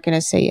probably not going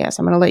to say yes.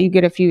 I'm going to let you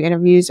get a few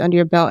interviews under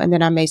your belt and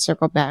then I may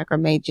circle back or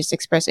may just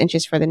express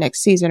interest for the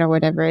next season or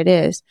whatever it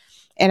is.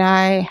 And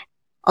I,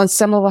 on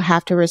some level,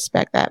 have to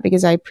respect that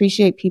because I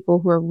appreciate people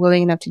who are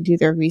willing enough to do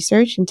their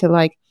research into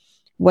like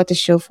what the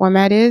show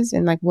format is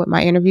and like what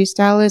my interview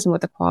style is and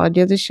what the quality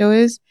of the show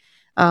is,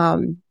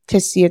 to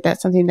see if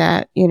that's something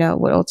that,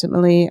 would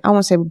ultimately, I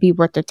won't say would be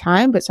worth their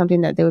time, but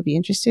something that they would be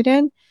interested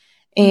in.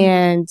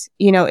 And,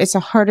 it's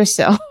a harder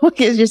sell.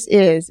 It just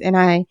is. And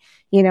I,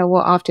 will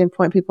often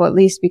point people, at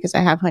least because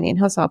I have Honey and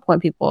Hustle, I'll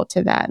point people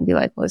to that and be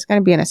like, well, it's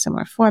going to be in a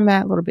similar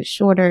format, a little bit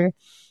shorter.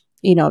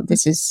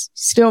 This is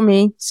still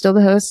me, still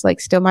the host, like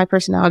still my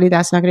personality.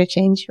 That's not going to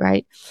change.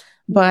 Right.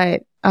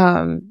 But,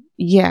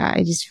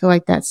 I just feel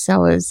like that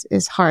sell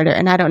is harder.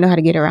 And I don't know how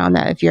to get around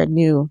that if you're a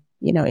new,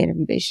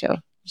 interview based show.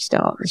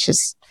 It's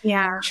just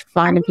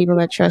finding people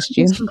that trust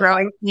you. Some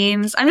growing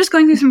pains. I'm just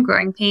going through some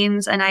growing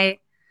pains. And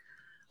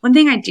one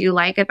thing I do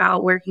like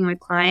about working with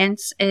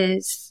clients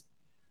is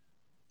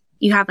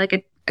you have like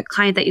a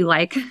client that you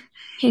like.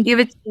 You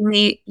have a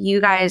team,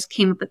 you guys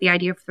came up with the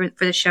idea for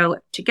the show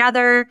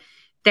together.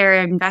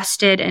 They're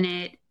invested in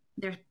it.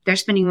 They're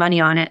spending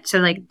money on it. So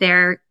like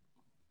they're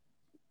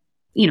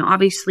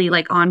obviously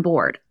like on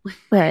board.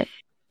 Right.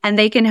 And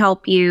they can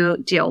help you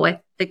deal with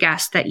the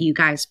guests that you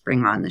guys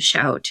bring on the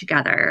show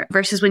together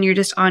versus when you're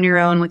just on your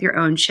own with your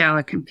own show.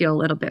 It can feel a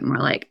little bit more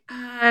like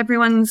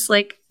everyone's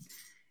like,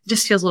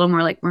 just feels a little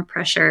more like more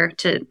pressure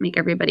to make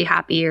everybody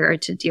happy or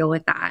to deal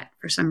with that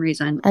for some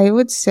reason. I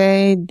would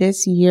say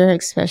this year,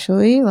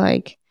 especially,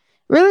 like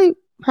really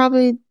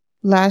probably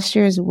last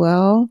year as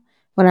well,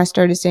 when I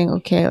started saying,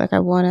 okay, like I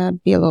want to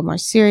be a little more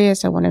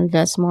serious. I want to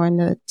invest more in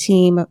the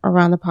team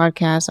around the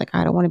podcast. Like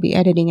I don't want to be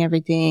editing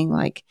everything,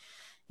 like,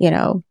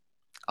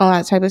 all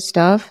that type of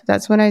stuff.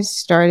 That's when I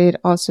started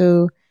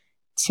also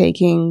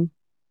taking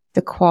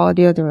the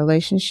quality of the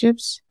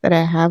relationships that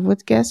I have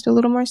with guests a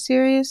little more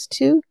serious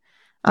too.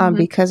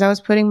 Because I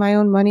was putting my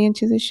own money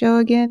into the show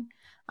again.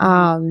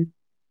 Not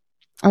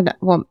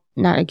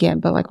again,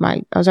 but like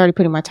I was already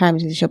putting my time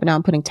into the show, but now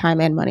I'm putting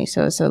time and money.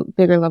 So it's a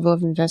bigger level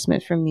of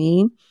investment for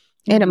me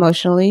and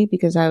emotionally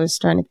because I was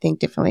starting to think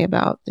differently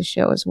about the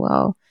show as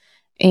well.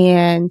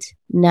 And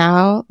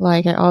now,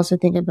 like, I also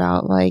think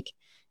about like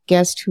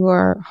guests who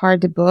are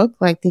hard to book,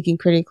 like thinking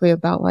critically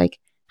about like,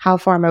 how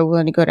far am I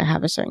willing to go to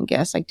have a certain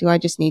guest? Like, do I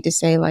just need to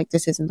say like,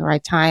 this isn't the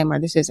right time or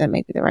this isn't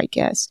maybe the right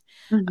guest?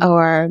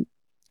 Or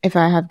if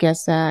I have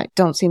guests that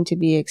don't seem to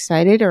be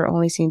excited or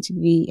only seem to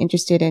be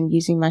interested in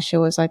using my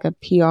show as like a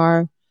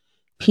PR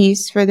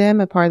piece for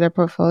them, a part of their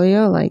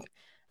portfolio, like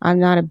I'm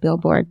not a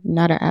billboard,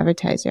 not an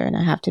advertiser, and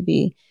I have to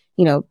be,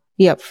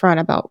 be upfront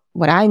about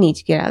what I need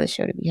to get out of the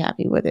show to be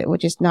happy with it,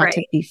 which is not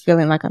to be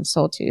feeling like I'm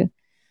sold to.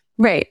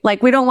 Right.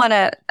 Like we don't want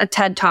a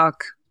TED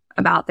talk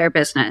about their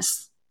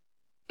business.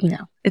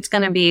 It's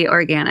going to be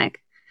organic,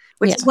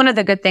 which is one of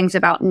the good things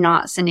about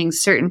not sending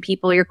certain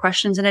people your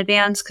questions in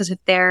advance. Because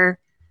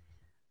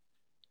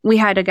we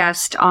had a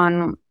guest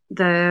on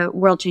the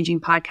World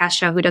Changing Podcast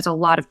show who does a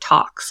lot of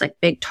talks, like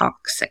big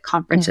talks at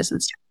conferences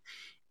and stuff.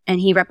 And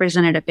he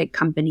represented a big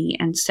company.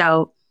 And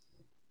so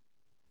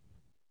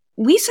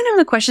we sent him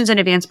the questions in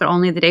advance, but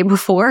only the day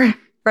before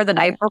or the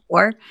night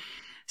before.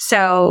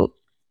 So,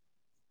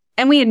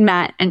 and we had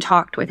met and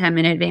talked with him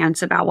in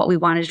advance about what we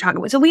wanted to talk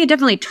about. So we had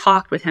definitely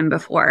talked with him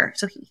before.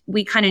 So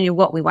we kind of knew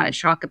what we wanted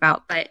to talk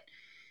about, but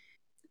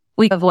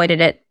we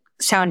avoided it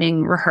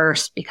sounding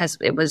rehearsed because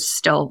it was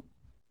still,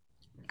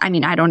 I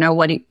don't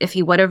know if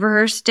he would have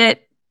rehearsed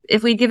it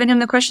if we'd given him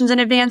the questions in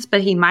advance,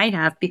 but he might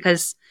have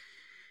because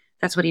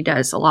that's what he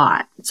does a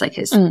lot. It's like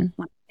one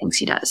of the things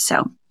he does.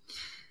 So,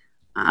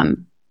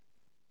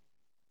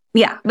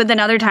 yeah. But then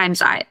other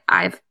times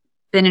I've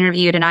been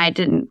interviewed and I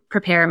didn't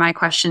prepare my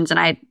questions and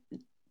I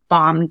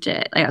bombed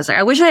it. Like I was like,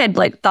 I wish I had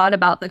like thought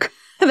about the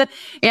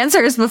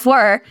answers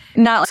before,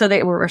 not so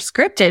they were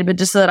scripted, but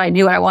just so that I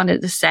knew what I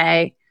wanted to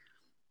say.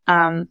 So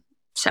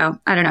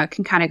I don't know. It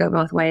can kind of go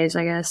both ways,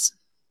 I guess.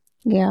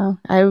 Yeah.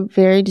 I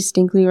very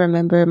distinctly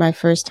remember my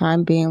first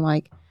time being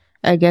like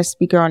a guest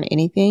speaker on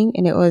anything.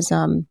 And it was,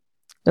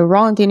 the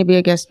wrong thing to be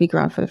a guest speaker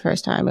on for the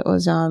first time. It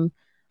was,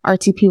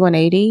 RTP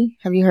 180.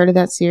 Have you heard of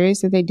that series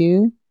that they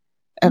do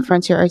at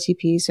Frontier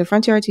RTP? So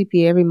Frontier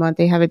RTP, every month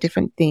they have a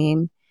different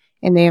theme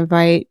and they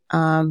invite,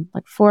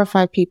 like 4 or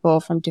 5 people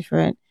from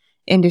different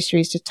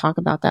industries to talk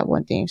about that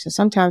one theme. So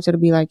sometimes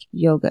it'll be like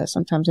yoga.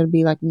 Sometimes it'll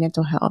be like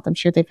mental health. I'm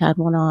sure they've had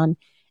one on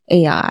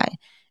AI.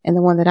 And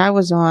the one that I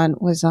was on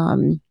was,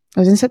 it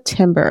was in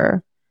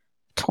September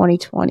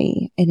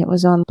 2020 and it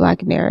was on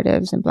Black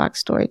narratives and Black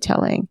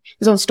storytelling. It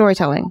was on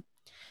storytelling.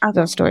 I was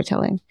on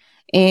storytelling.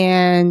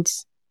 And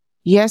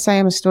yes, I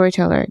am a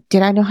storyteller.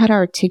 Did I know how to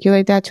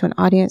articulate that to an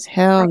audience?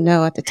 Hell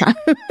no at the time.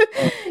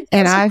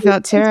 And I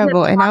felt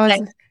terrible. And I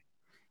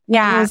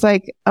was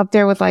like up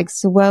there with like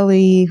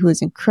Swelly,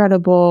 who's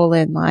incredible,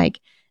 and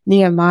like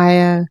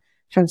Nehemiah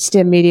from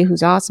STEM Media,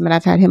 who's awesome. And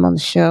I've had him on the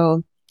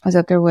show. I was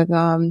up there with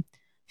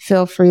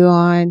Phil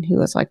Freelon, who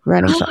was like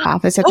running for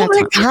office at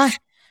that time.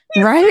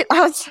 Right?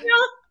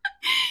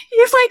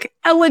 He's like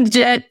a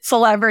legit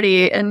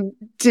celebrity, and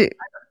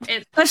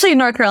especially in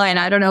North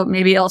Carolina. I don't know,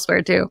 maybe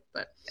elsewhere too.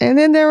 But. And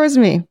then there was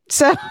me,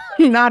 so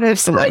not a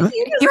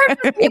celebrity.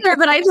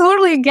 But I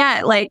totally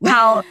get like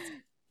how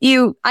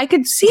I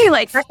could see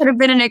like that could have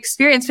been an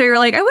experience where you're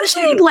like, I wish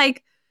I had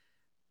like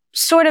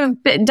sort of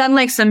done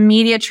like some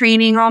media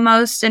training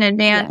almost in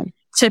advance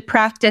to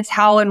practice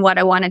how and what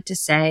I wanted to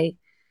say.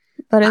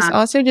 But it's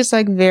also just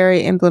like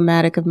very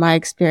emblematic of my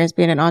experience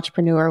being an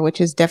entrepreneur,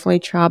 which is definitely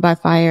trial by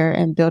fire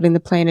and building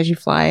the plane as you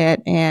fly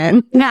it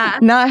and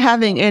not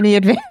having any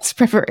advanced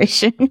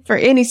preparation for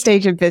any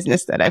stage of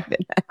business that I've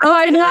been at. Oh,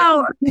 I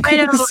know.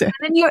 So.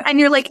 And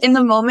you're like in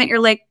the moment, you're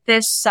like,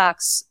 this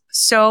sucks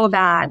so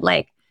bad.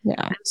 Like,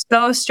 I'm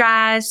so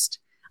stressed.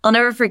 I'll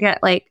never forget,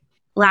 like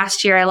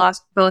last year, I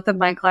lost both of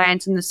my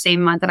clients in the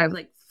same month and I was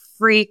like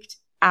freaked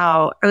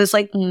out. I was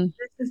like, this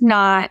is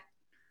not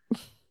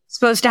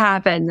supposed to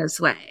happen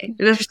this way.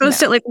 They're supposed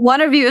to, like, one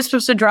of you is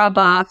supposed to drop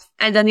off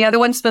and then the other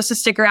one's supposed to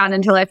stick around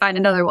until I find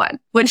another one,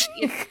 which,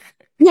 you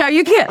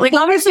can't, like,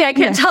 obviously I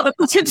can't tell them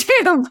what to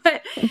do,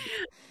 but,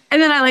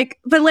 and then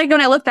but like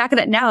when I look back at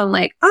it now, I'm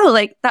like, oh,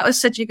 like that was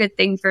such a good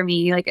thing for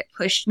me. Like it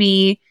pushed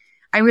me.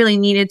 I really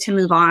needed to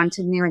move on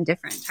to new and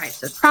different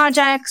types of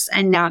projects.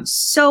 And now I'm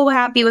so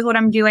happy with what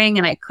I'm doing.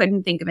 And I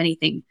couldn't think of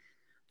anything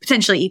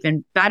potentially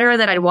even better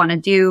that I'd want to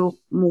do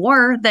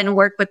more than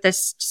work with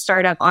this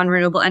startup on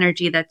renewable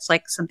energy. That's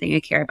like something I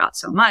care about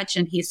so much.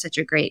 And he's such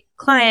a great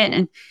client.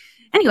 And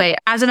anyway,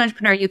 as an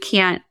entrepreneur, you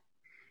can't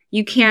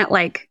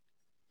like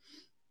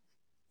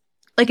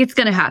it's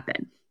going to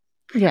happen.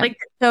 Yeah. Like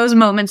those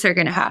moments are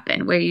going to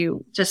happen where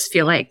you just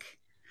feel like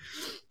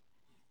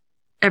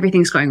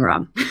everything's going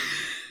wrong.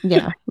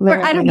 Yeah.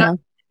 Or, I don't know.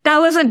 That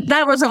wasn't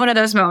one of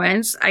those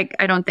moments. I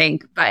don't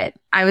think, but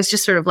I was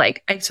just sort of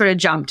like, I sort of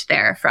jumped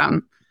there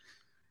from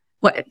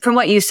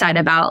what you said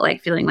about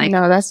like feeling like,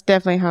 no, that's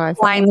definitely how I felt.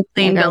 Flying the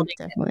plane Like, building.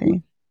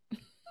 definitely.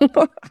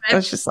 I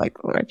was just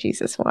like, Lord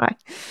Jesus, why?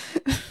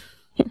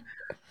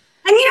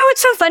 And you know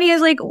what's so funny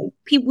is like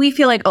we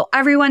feel like, oh,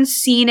 everyone's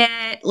seen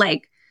it.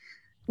 Like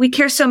we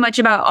care so much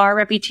about our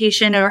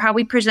reputation or how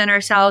we present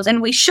ourselves,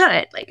 and we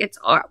should. Like it's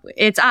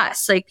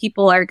us. Like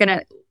people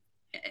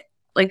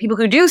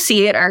who do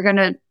see it are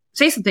gonna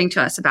say something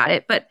to us about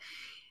it. But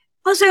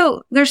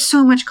also, there's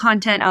so much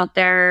content out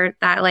there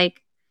that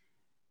like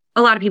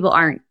a lot of people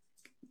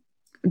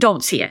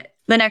don't see it.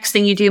 The next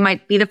thing you do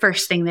might be the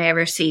first thing they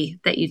ever see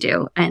that you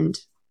do, and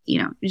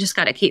you just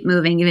got to keep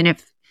moving, even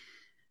if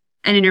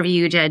an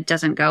interview you did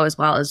doesn't go as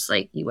well as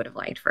like you would have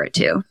liked for it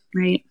to,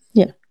 right?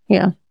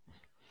 Yeah.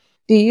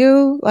 Do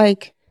you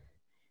like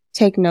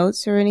take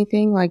notes or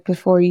anything like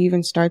before you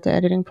even start the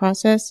editing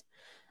process?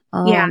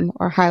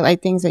 Or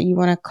highlight things that you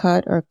want to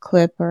cut or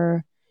clip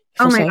or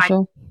for social?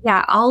 God.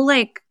 Yeah, I'll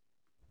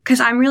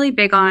because I'm really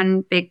big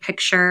on big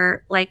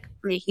picture, like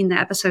making the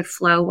episode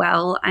flow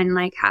well and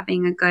like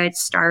having a good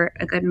start,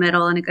 a good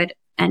middle, and a good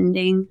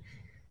ending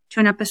to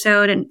an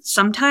episode. And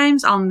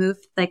sometimes I'll move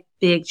like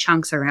big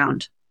chunks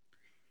around.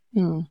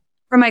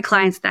 For my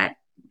clients that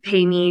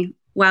pay me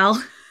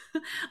well,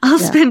 I'll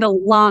spend a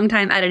long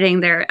time editing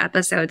their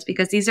episodes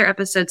because these are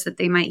episodes that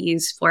they might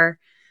use for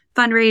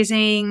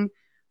fundraising,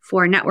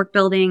 for network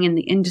building in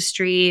the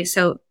industry.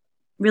 So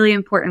really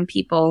important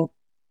people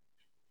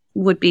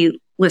would be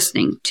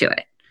listening to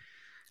it.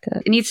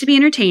 Good. It needs to be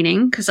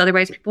entertaining because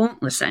otherwise people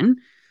won't listen.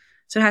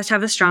 So it has to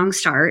have a strong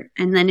start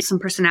and then some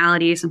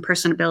personality, some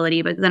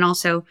personability, but then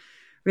also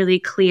really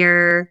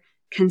clear,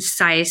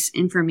 concise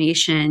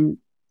information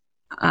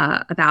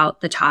about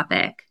the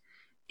topic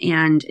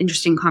and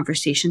interesting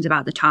conversations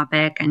about the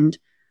topic. And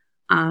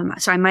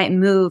so I might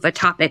move a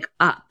topic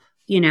up,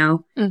 in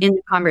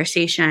the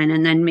conversation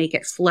and then make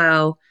it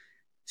flow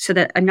so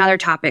that another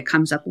topic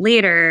comes up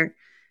later.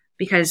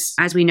 Because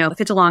as we know, if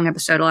it's a long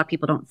episode, a lot of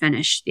people don't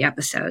finish the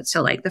episode.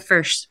 So like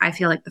I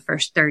feel like the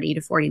first 30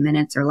 to 40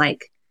 minutes are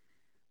like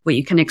what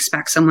you can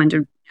expect someone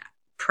to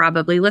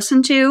probably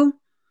listen to.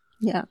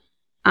 Yeah.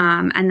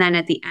 And then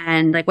at the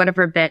end, like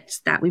whatever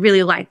bits that we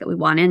really like that we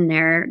want in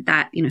there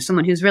that,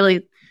 someone who's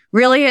really,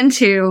 really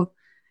into,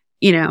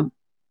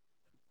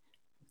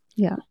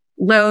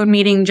 load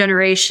meeting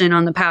generation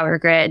on the power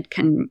grid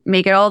can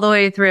make it all the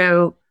way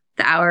through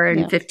the hour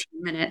and 15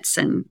 minutes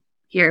and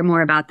hear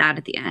more about that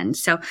at the end.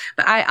 So,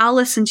 but I'll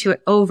listen to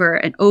it over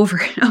and over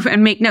and over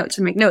and make notes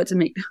and make notes and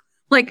make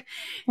like,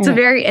 it's a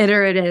very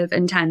iterative,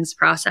 intense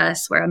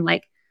process where I'm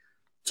like,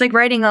 it's like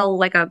writing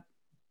a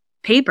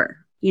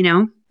paper,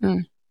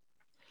 Do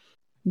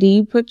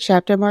you put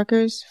chapter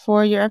markers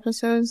for your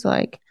episodes?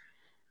 Like,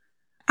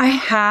 I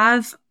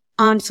have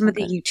on some of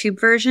the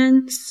YouTube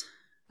versions.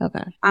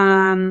 Okay.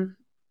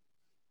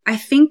 I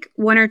think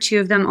one or two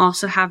of them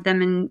also have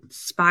them in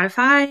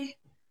Spotify.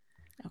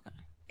 Okay.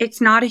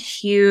 It's not a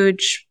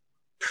huge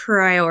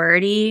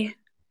priority.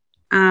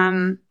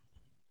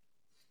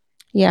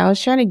 Yeah, I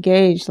was trying to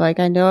gauge, like,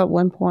 I know at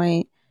one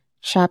point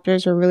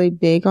chapters were really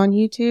big on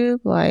YouTube,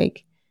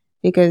 like,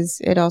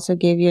 because it also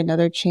gave you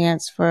another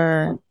chance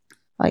for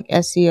like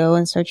SEO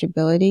and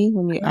searchability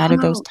when you added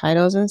those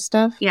titles and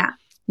stuff. Yeah.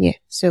 Yeah.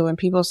 So when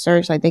people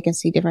search, like they can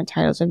see different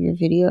titles of your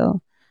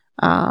video.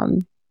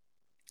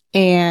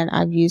 And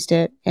I've used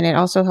it, and it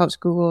also helps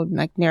Google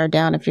like narrow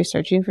down if you're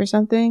searching for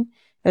something.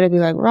 It'll be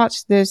like,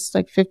 watch this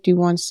like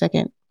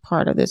 51-second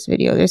part of this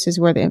video. This is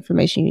where the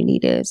information you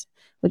need is,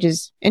 which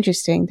is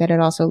interesting that it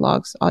also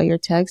logs all your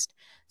text.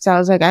 So I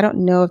was like, I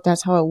don't know if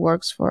that's how it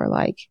works for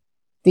like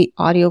the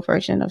audio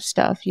version of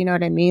stuff. You know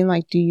what I mean?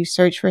 Like, do you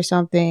search for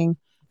something?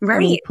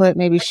 Right. And you put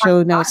maybe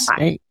show notes.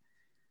 Right?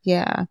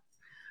 Yeah.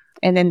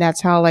 And then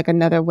that's how like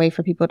another way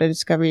for people to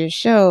discover your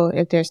show,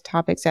 if there's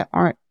topics that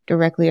aren't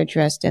directly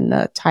addressed in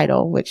the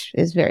title, which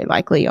is very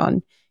likely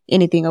on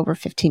anything over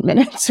 15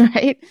 minutes,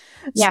 right?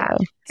 Yeah.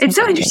 So, it's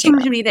so interesting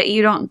to me that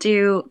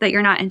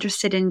you're not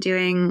interested in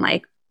doing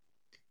like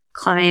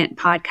client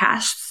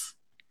podcasts.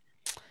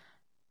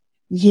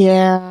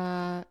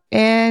 Yeah.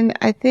 And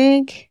I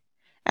think,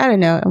 I don't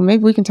know,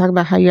 maybe we can talk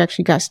about how you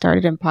actually got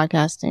started in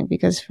podcasting,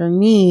 because for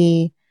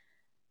me,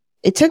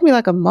 it took me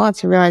like a month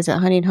to realize that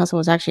Honey and Hustle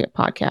was actually a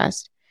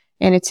podcast.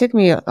 And it took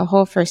me a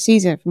whole first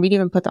season for me to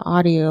even put the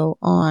audio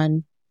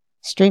on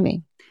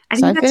streaming.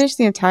 So I finished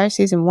the entire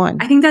season 1.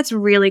 I think that's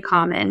really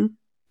common.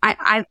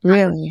 I've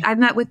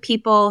met with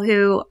people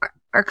who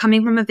are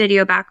coming from a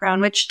video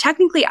background, which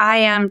technically I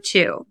am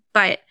too,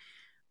 but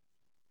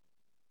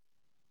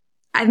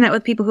I've met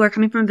with people who are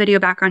coming from a video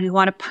background who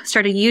want to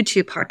start a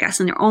YouTube podcast,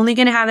 and they're only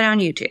going to have it on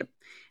YouTube.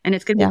 And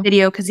it's going to be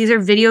video because these are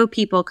video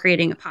people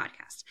creating a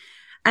podcast.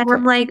 And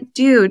I'm like,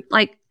 dude,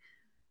 like,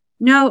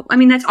 no, I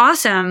mean, that's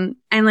awesome.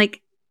 And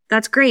like,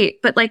 that's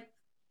great. But like,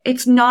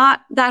 it's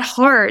not that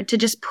hard to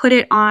just put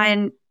it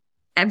on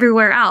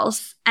everywhere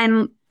else.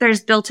 And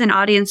there's built-in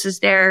audiences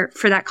there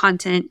for that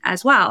content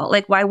as well.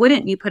 Like, why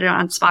wouldn't you put it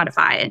on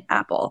Spotify and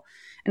Apple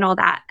and all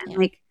that? And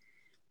like,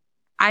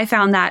 I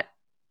found that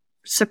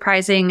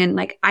surprising. And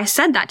like, I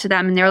said that to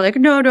them and they were like,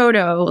 no,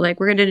 like,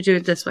 we're going to do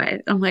it this way.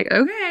 I'm like,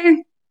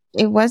 okay.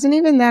 It wasn't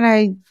even that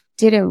I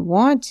didn't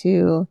want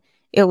to.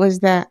 It was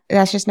that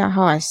that's just not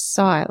how I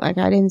saw it. Like,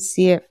 I didn't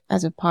see it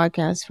as a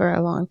podcast for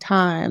a long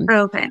time.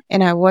 Okay.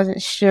 And I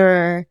wasn't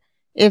sure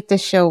if the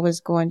show was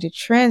going to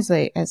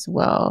translate as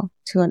well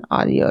to an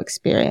audio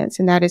experience.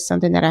 And that is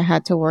something that I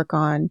had to work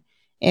on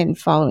in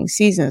following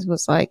seasons,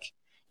 was like,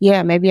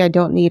 yeah, maybe I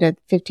don't need a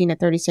 15 to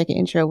 30-second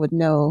intro with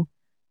no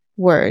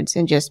words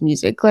and just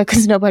music, like,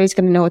 because nobody's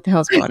going to know what the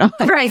hell's going on.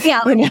 Right.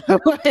 Yeah. You know?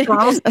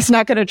 That's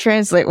not going to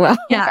translate well.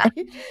 Yeah.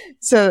 Right?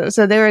 So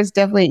there was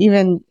definitely,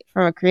 even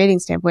from a creating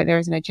standpoint, there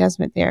was an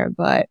adjustment there.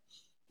 But,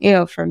 you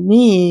know, for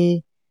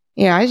me,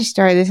 you know, I just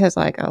started this as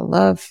like a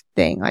love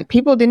thing. Like,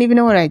 people didn't even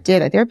know what I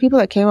did. Like, there were people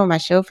that came on my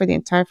show for the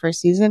entire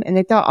first season and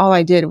they thought all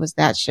I did was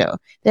that show.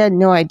 They had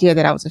no idea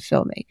that I was a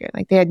filmmaker.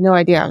 Like, they had no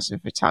idea I was a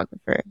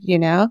photographer, you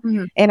know?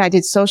 Mm-hmm. And I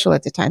did social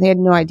at the time. They had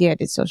no idea I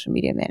did social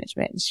media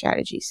management and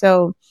strategy.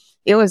 So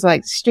it was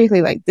like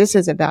strictly like, this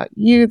is about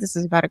you. This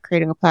is about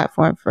creating a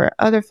platform for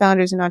other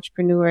founders and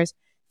entrepreneurs.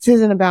 This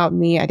isn't about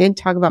me. I didn't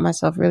talk about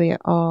myself really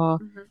at all.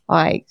 Mm-hmm.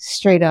 Like,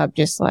 straight up,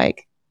 just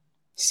like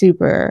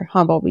super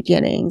humble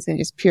beginnings and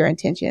just pure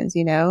intentions,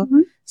 you know?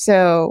 Mm-hmm.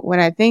 So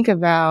when I think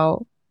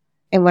about,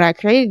 and when I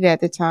created it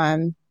at the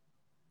time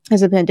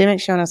as a pandemic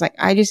show, and I was like,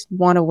 I just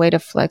want a way to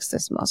flex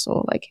this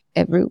muscle like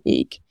every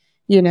week,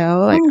 you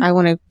know? Like, I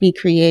want to be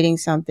creating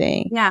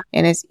something. Yeah.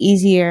 And it's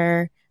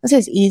easier. Let's say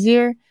it's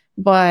easier,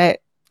 but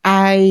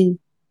I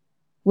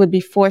would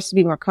be forced to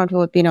be more comfortable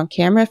with being on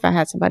camera if I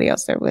had somebody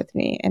else there with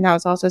me. And that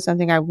was also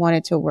something I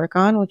wanted to work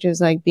on, which is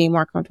like being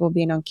more comfortable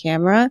being on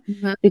camera,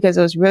 mm-hmm. because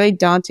it was really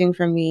daunting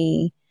for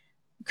me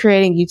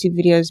creating YouTube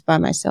videos by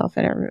myself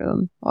in a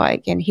room,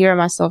 like, and hearing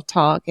myself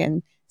talk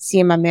and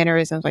seeing my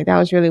mannerisms. Like, that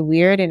was really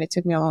weird. And it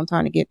took me a long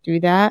time to get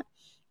through that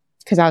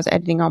because I was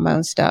editing all my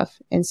own stuff.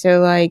 And so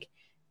like,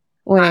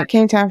 when it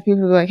came time for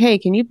people to be like, hey,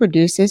 can you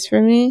produce this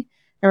for me?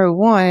 Number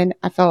one,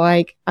 I felt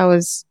like I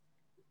was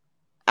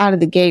out of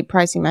the gate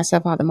pricing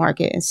myself out of the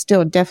market, and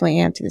still definitely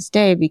am to this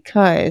day,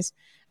 because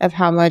of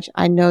how much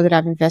I know that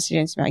I've invested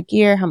into my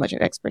gear, how much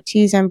of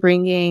expertise I'm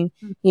bringing.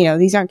 Mm-hmm. You know,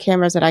 these aren't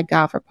cameras that I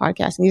got for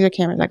podcasting. These are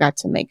cameras I got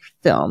to make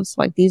films.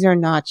 Like, these are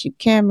not cheap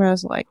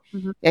cameras. Like,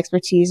 mm-hmm. the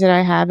expertise that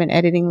I have in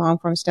editing long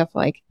form stuff,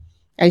 like,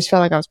 I just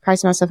felt like I was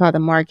pricing myself out of the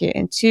market.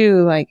 And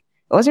two, like,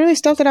 it wasn't really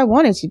stuff that I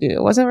wanted to do.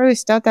 It wasn't really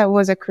stuff that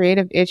was a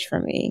creative itch for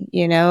me.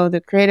 You know,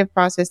 the creative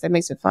process that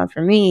makes it fun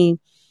for me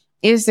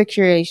is the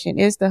curation,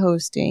 is the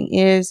hosting,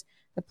 is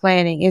the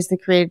planning, is the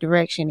creative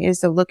direction, is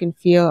the look and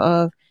feel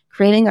of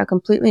creating a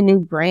completely new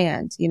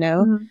brand, you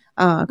know,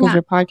 because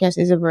your podcast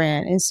is a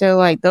brand. And so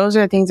like, those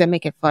are the things that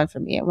make it fun for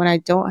me. And when I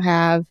don't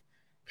have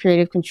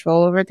creative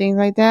control over things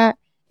like that,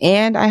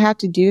 and I have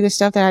to do the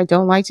stuff that I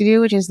don't like to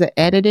do, which is the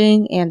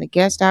editing and the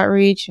guest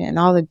outreach and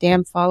all the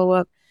damn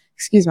follow-up,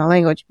 excuse my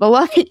language, but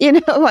like, you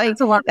know, like,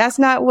 that's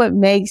not what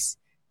makes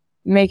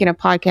making a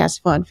podcast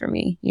fun for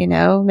me. You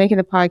know, making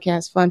the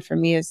podcast fun for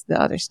me is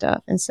the other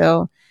stuff. And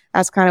so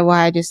that's kind of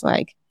why I just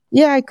like,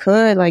 yeah, I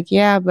could, like,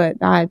 yeah, but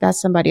that's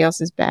somebody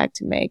else's bag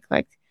to make.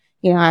 Like,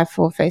 you know, I have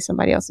full faith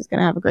somebody else is going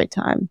to have a great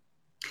time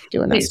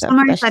doing that stuff.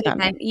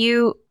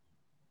 You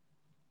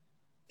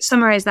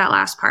summarize that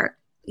last part.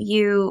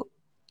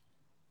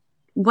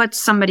 What's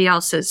somebody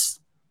else's?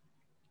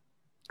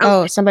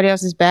 Oh, somebody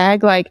else's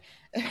bag? Like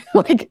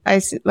when I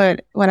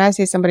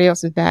say somebody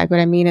else's bag, what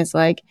I mean is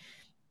like,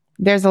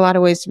 there's a lot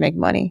of ways to make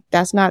money.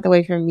 That's not the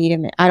way for me to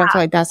make. I don't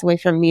feel like that's the way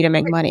for me to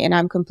make money, and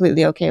I'm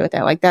completely okay with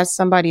that. Like, that's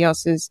somebody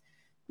else's.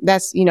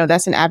 That's, you know,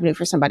 that's an avenue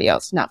for somebody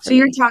else, not for me. So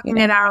you're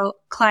talking about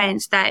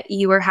clients that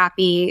you were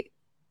happy,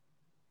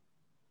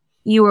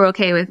 you were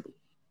okay with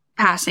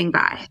passing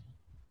by.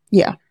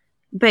 Yeah,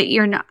 but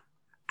you're not.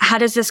 How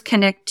does this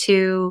connect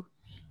to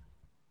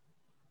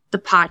the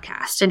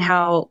podcast and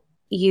how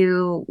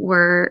you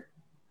were?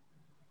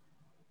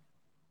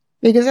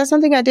 Because that's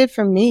something I did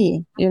for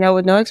me, you know,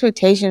 with no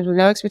expectations, with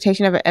no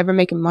expectation of it ever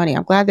making money.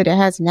 I'm glad that it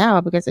has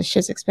now, because it's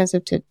just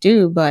expensive to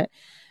do, but,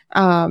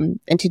 and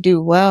to do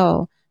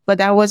well. But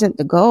that wasn't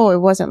the goal. It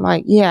wasn't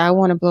like, yeah, I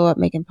want to blow up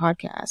making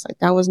podcasts. Like,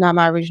 that was not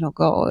my original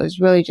goal. It was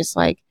really just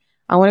like,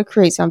 I want to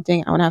create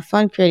something. I want to have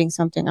fun creating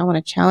something. I want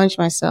to challenge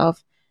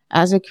myself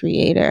as a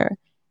creator,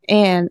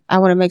 and I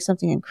want to make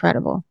something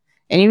incredible.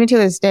 And even to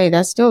this day,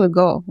 that's still the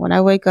goal. When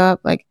I wake up,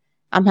 like,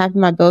 I'm happy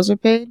my bills are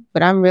paid,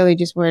 but I'm really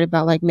just worried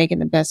about like making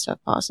the best stuff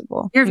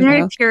possible. You're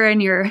very pure in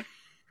your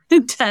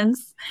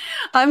intense.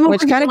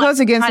 Which kind of goes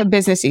against the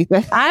business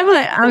ethic.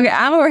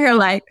 I'm over here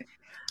like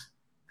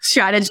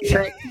strategy.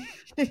 Like,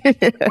 what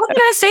can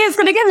I say is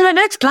going to get to the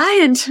next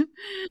client?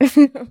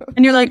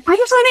 And you're like, I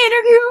just want to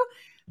interview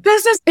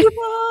business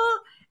people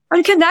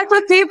and connect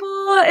with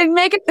people and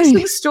make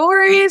interesting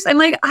stories. And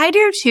like, I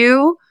do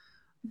too.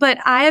 But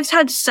I have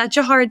had such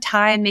a hard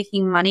time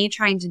making money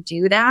trying to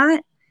do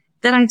that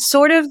I'm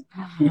sort of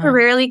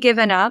temporarily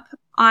given up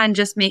on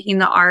just making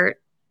the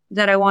art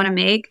that I want to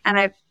make. And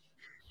I've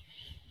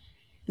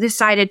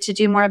decided to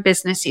do more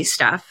businessy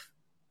stuff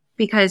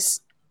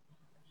because,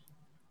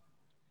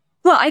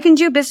 well, I can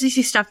do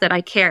businessy stuff that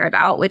I care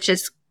about, which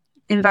is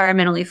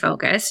environmentally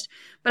focused,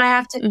 but I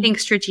have to think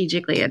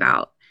strategically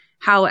about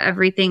how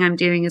everything I'm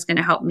doing is going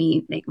to help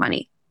me make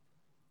money.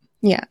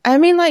 Yeah. I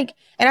mean, like,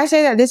 and I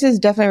say that this is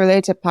definitely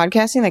related to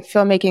podcasting. Like,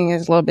 filmmaking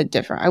is a little bit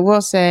different. I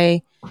will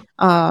say,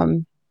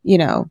 you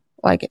know,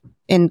 like,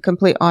 in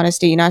complete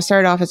honesty, you know, I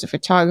started off as a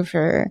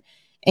photographer,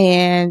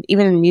 and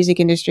even in the music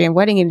industry and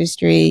wedding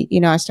industry,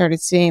 you know, I started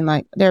seeing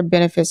like there are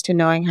benefits to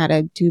knowing how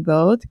to do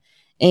both.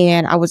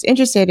 And I was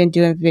interested in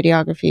doing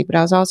videography, but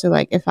I was also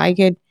like, if I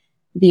could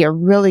be a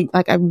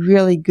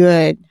really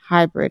good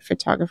hybrid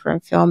photographer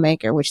and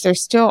filmmaker, which there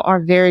still are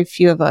very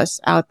few of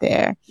us out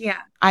there. Yeah.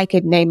 I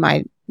could name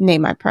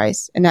my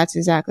price. And that's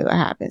exactly what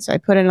happened. So I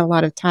put in a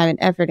lot of time and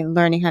effort in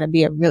learning how to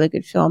be a really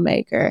good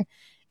filmmaker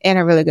and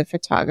a really good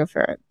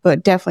photographer,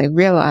 but definitely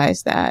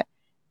realized that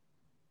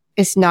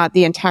it's not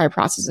the entire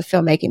process of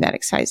filmmaking that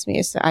excites me.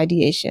 It's the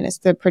ideation. It's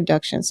the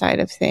production side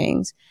of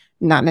things,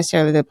 not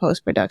necessarily the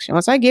post-production.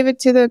 Once I give it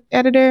to the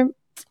editor,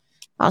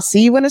 I'll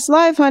see you when it's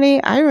live,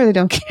 honey. I really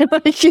don't care.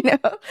 Like, you know,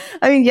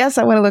 I mean, yes,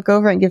 I want to look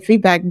over and give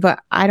feedback, but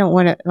I don't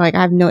want to, like,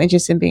 I have no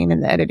interest in being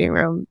in the editing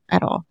room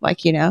at all.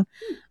 Like, you know,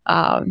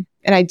 and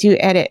I do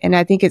edit, and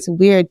I think it's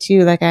weird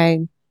too. Like, I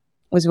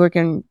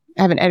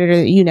have an editor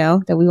that, you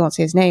know, that we won't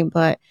say his name,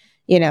 but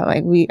you know,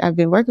 like I've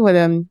been working with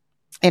him,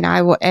 and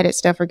I will edit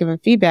stuff or give him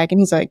feedback, and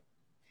he's like,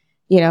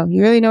 you know,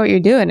 you really know what you're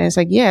doing. And it's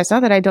like, yeah, it's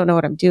not that I don't know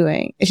what I'm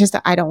doing. It's just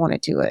that I don't want to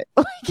do it.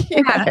 Like,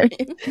 you know what I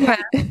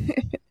mean?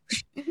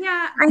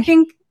 Yeah, I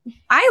think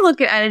I look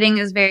at editing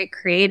as very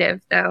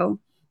creative, though.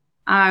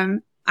 I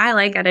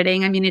like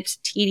editing. I mean, it's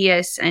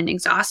tedious and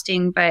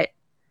exhausting, but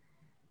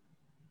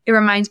it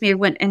reminds me of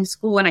when in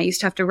school, when I used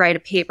to have to write a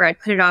paper, I'd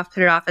put it off.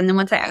 And then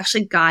once I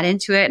actually got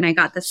into it and I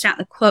got the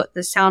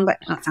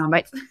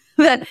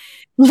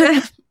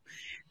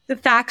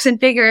facts and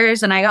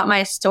figures, and I got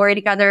my story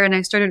together and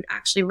I started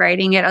actually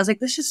writing it, I was like,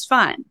 this is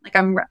fun. Like,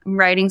 I'm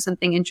writing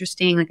something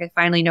interesting. Like, I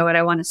finally know what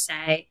I want to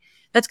say.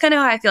 That's kind of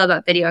how I feel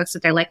about video,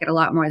 except I like it a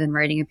lot more than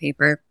writing a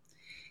paper,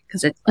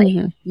 because it's like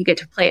you get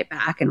to play it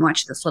back and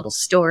watch this little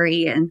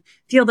story and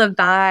feel the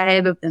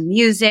vibe of the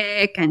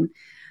music and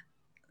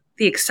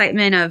the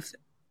excitement of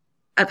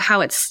how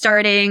it's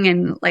starting.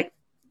 And like,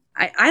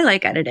 I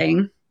like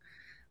editing.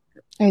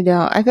 I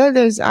know. I feel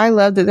like I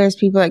love that there's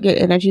people that get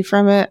energy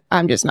from it.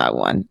 I'm just not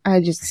one.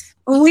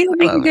 We would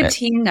make a good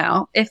team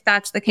though, if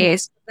that's the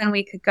case. Then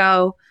we could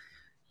go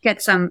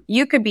get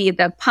you could be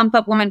the pump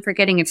up woman for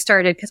getting it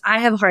started, because I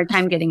have a hard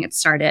time getting it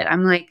started.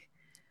 I'm like,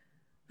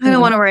 I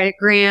don't want to write a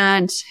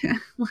grant.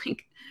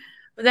 Like,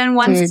 but then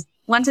once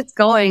it's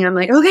going, I'm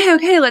like,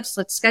 okay, let's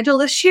schedule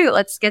the shoot.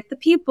 Let's get the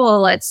people.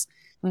 Let's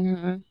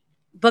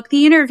book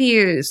the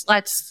interviews.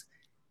 Let's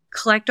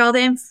collect all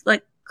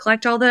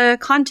the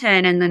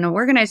content, and then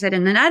organize it,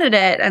 and then edit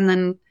it. And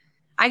then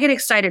I get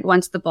excited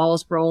once the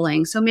ball's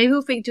rolling. So maybe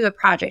if we do a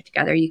project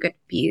together, you could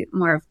be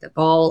more of the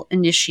ball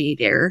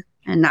initiator,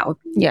 and that would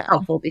be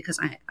helpful, because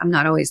I'm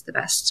not always the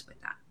best with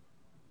that.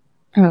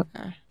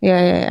 Okay.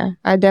 Yeah.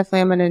 I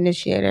definitely am an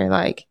initiator.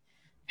 Like,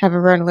 have a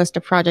run list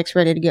of projects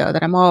ready to go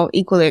that I'm all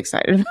equally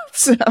excited about.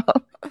 So,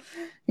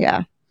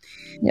 yeah.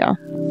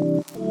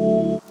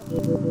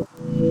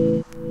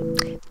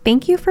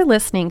 Thank you for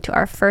listening to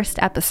our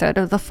first episode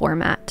of The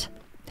Format.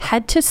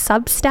 Head to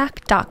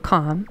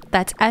substack.com,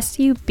 that's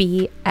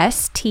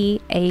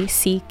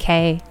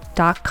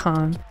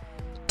substack.com,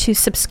 to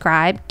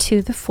subscribe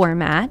to The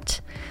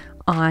Format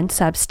on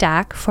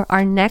Substack for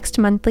our next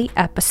monthly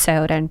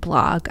episode and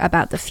blog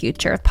about the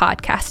future of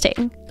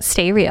podcasting.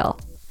 Stay real.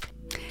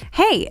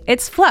 Hey,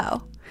 it's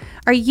Flo.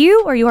 Are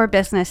you or your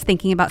business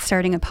thinking about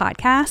starting a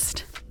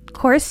podcast?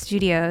 Chorus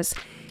Studios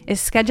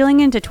is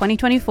scheduling into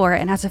 2024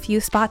 and has a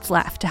few spots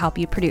left to help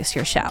you produce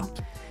your show.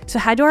 So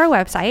head to our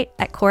website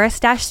at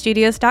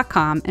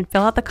chorus-studios.com and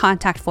fill out the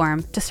contact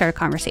form to start a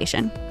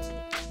conversation.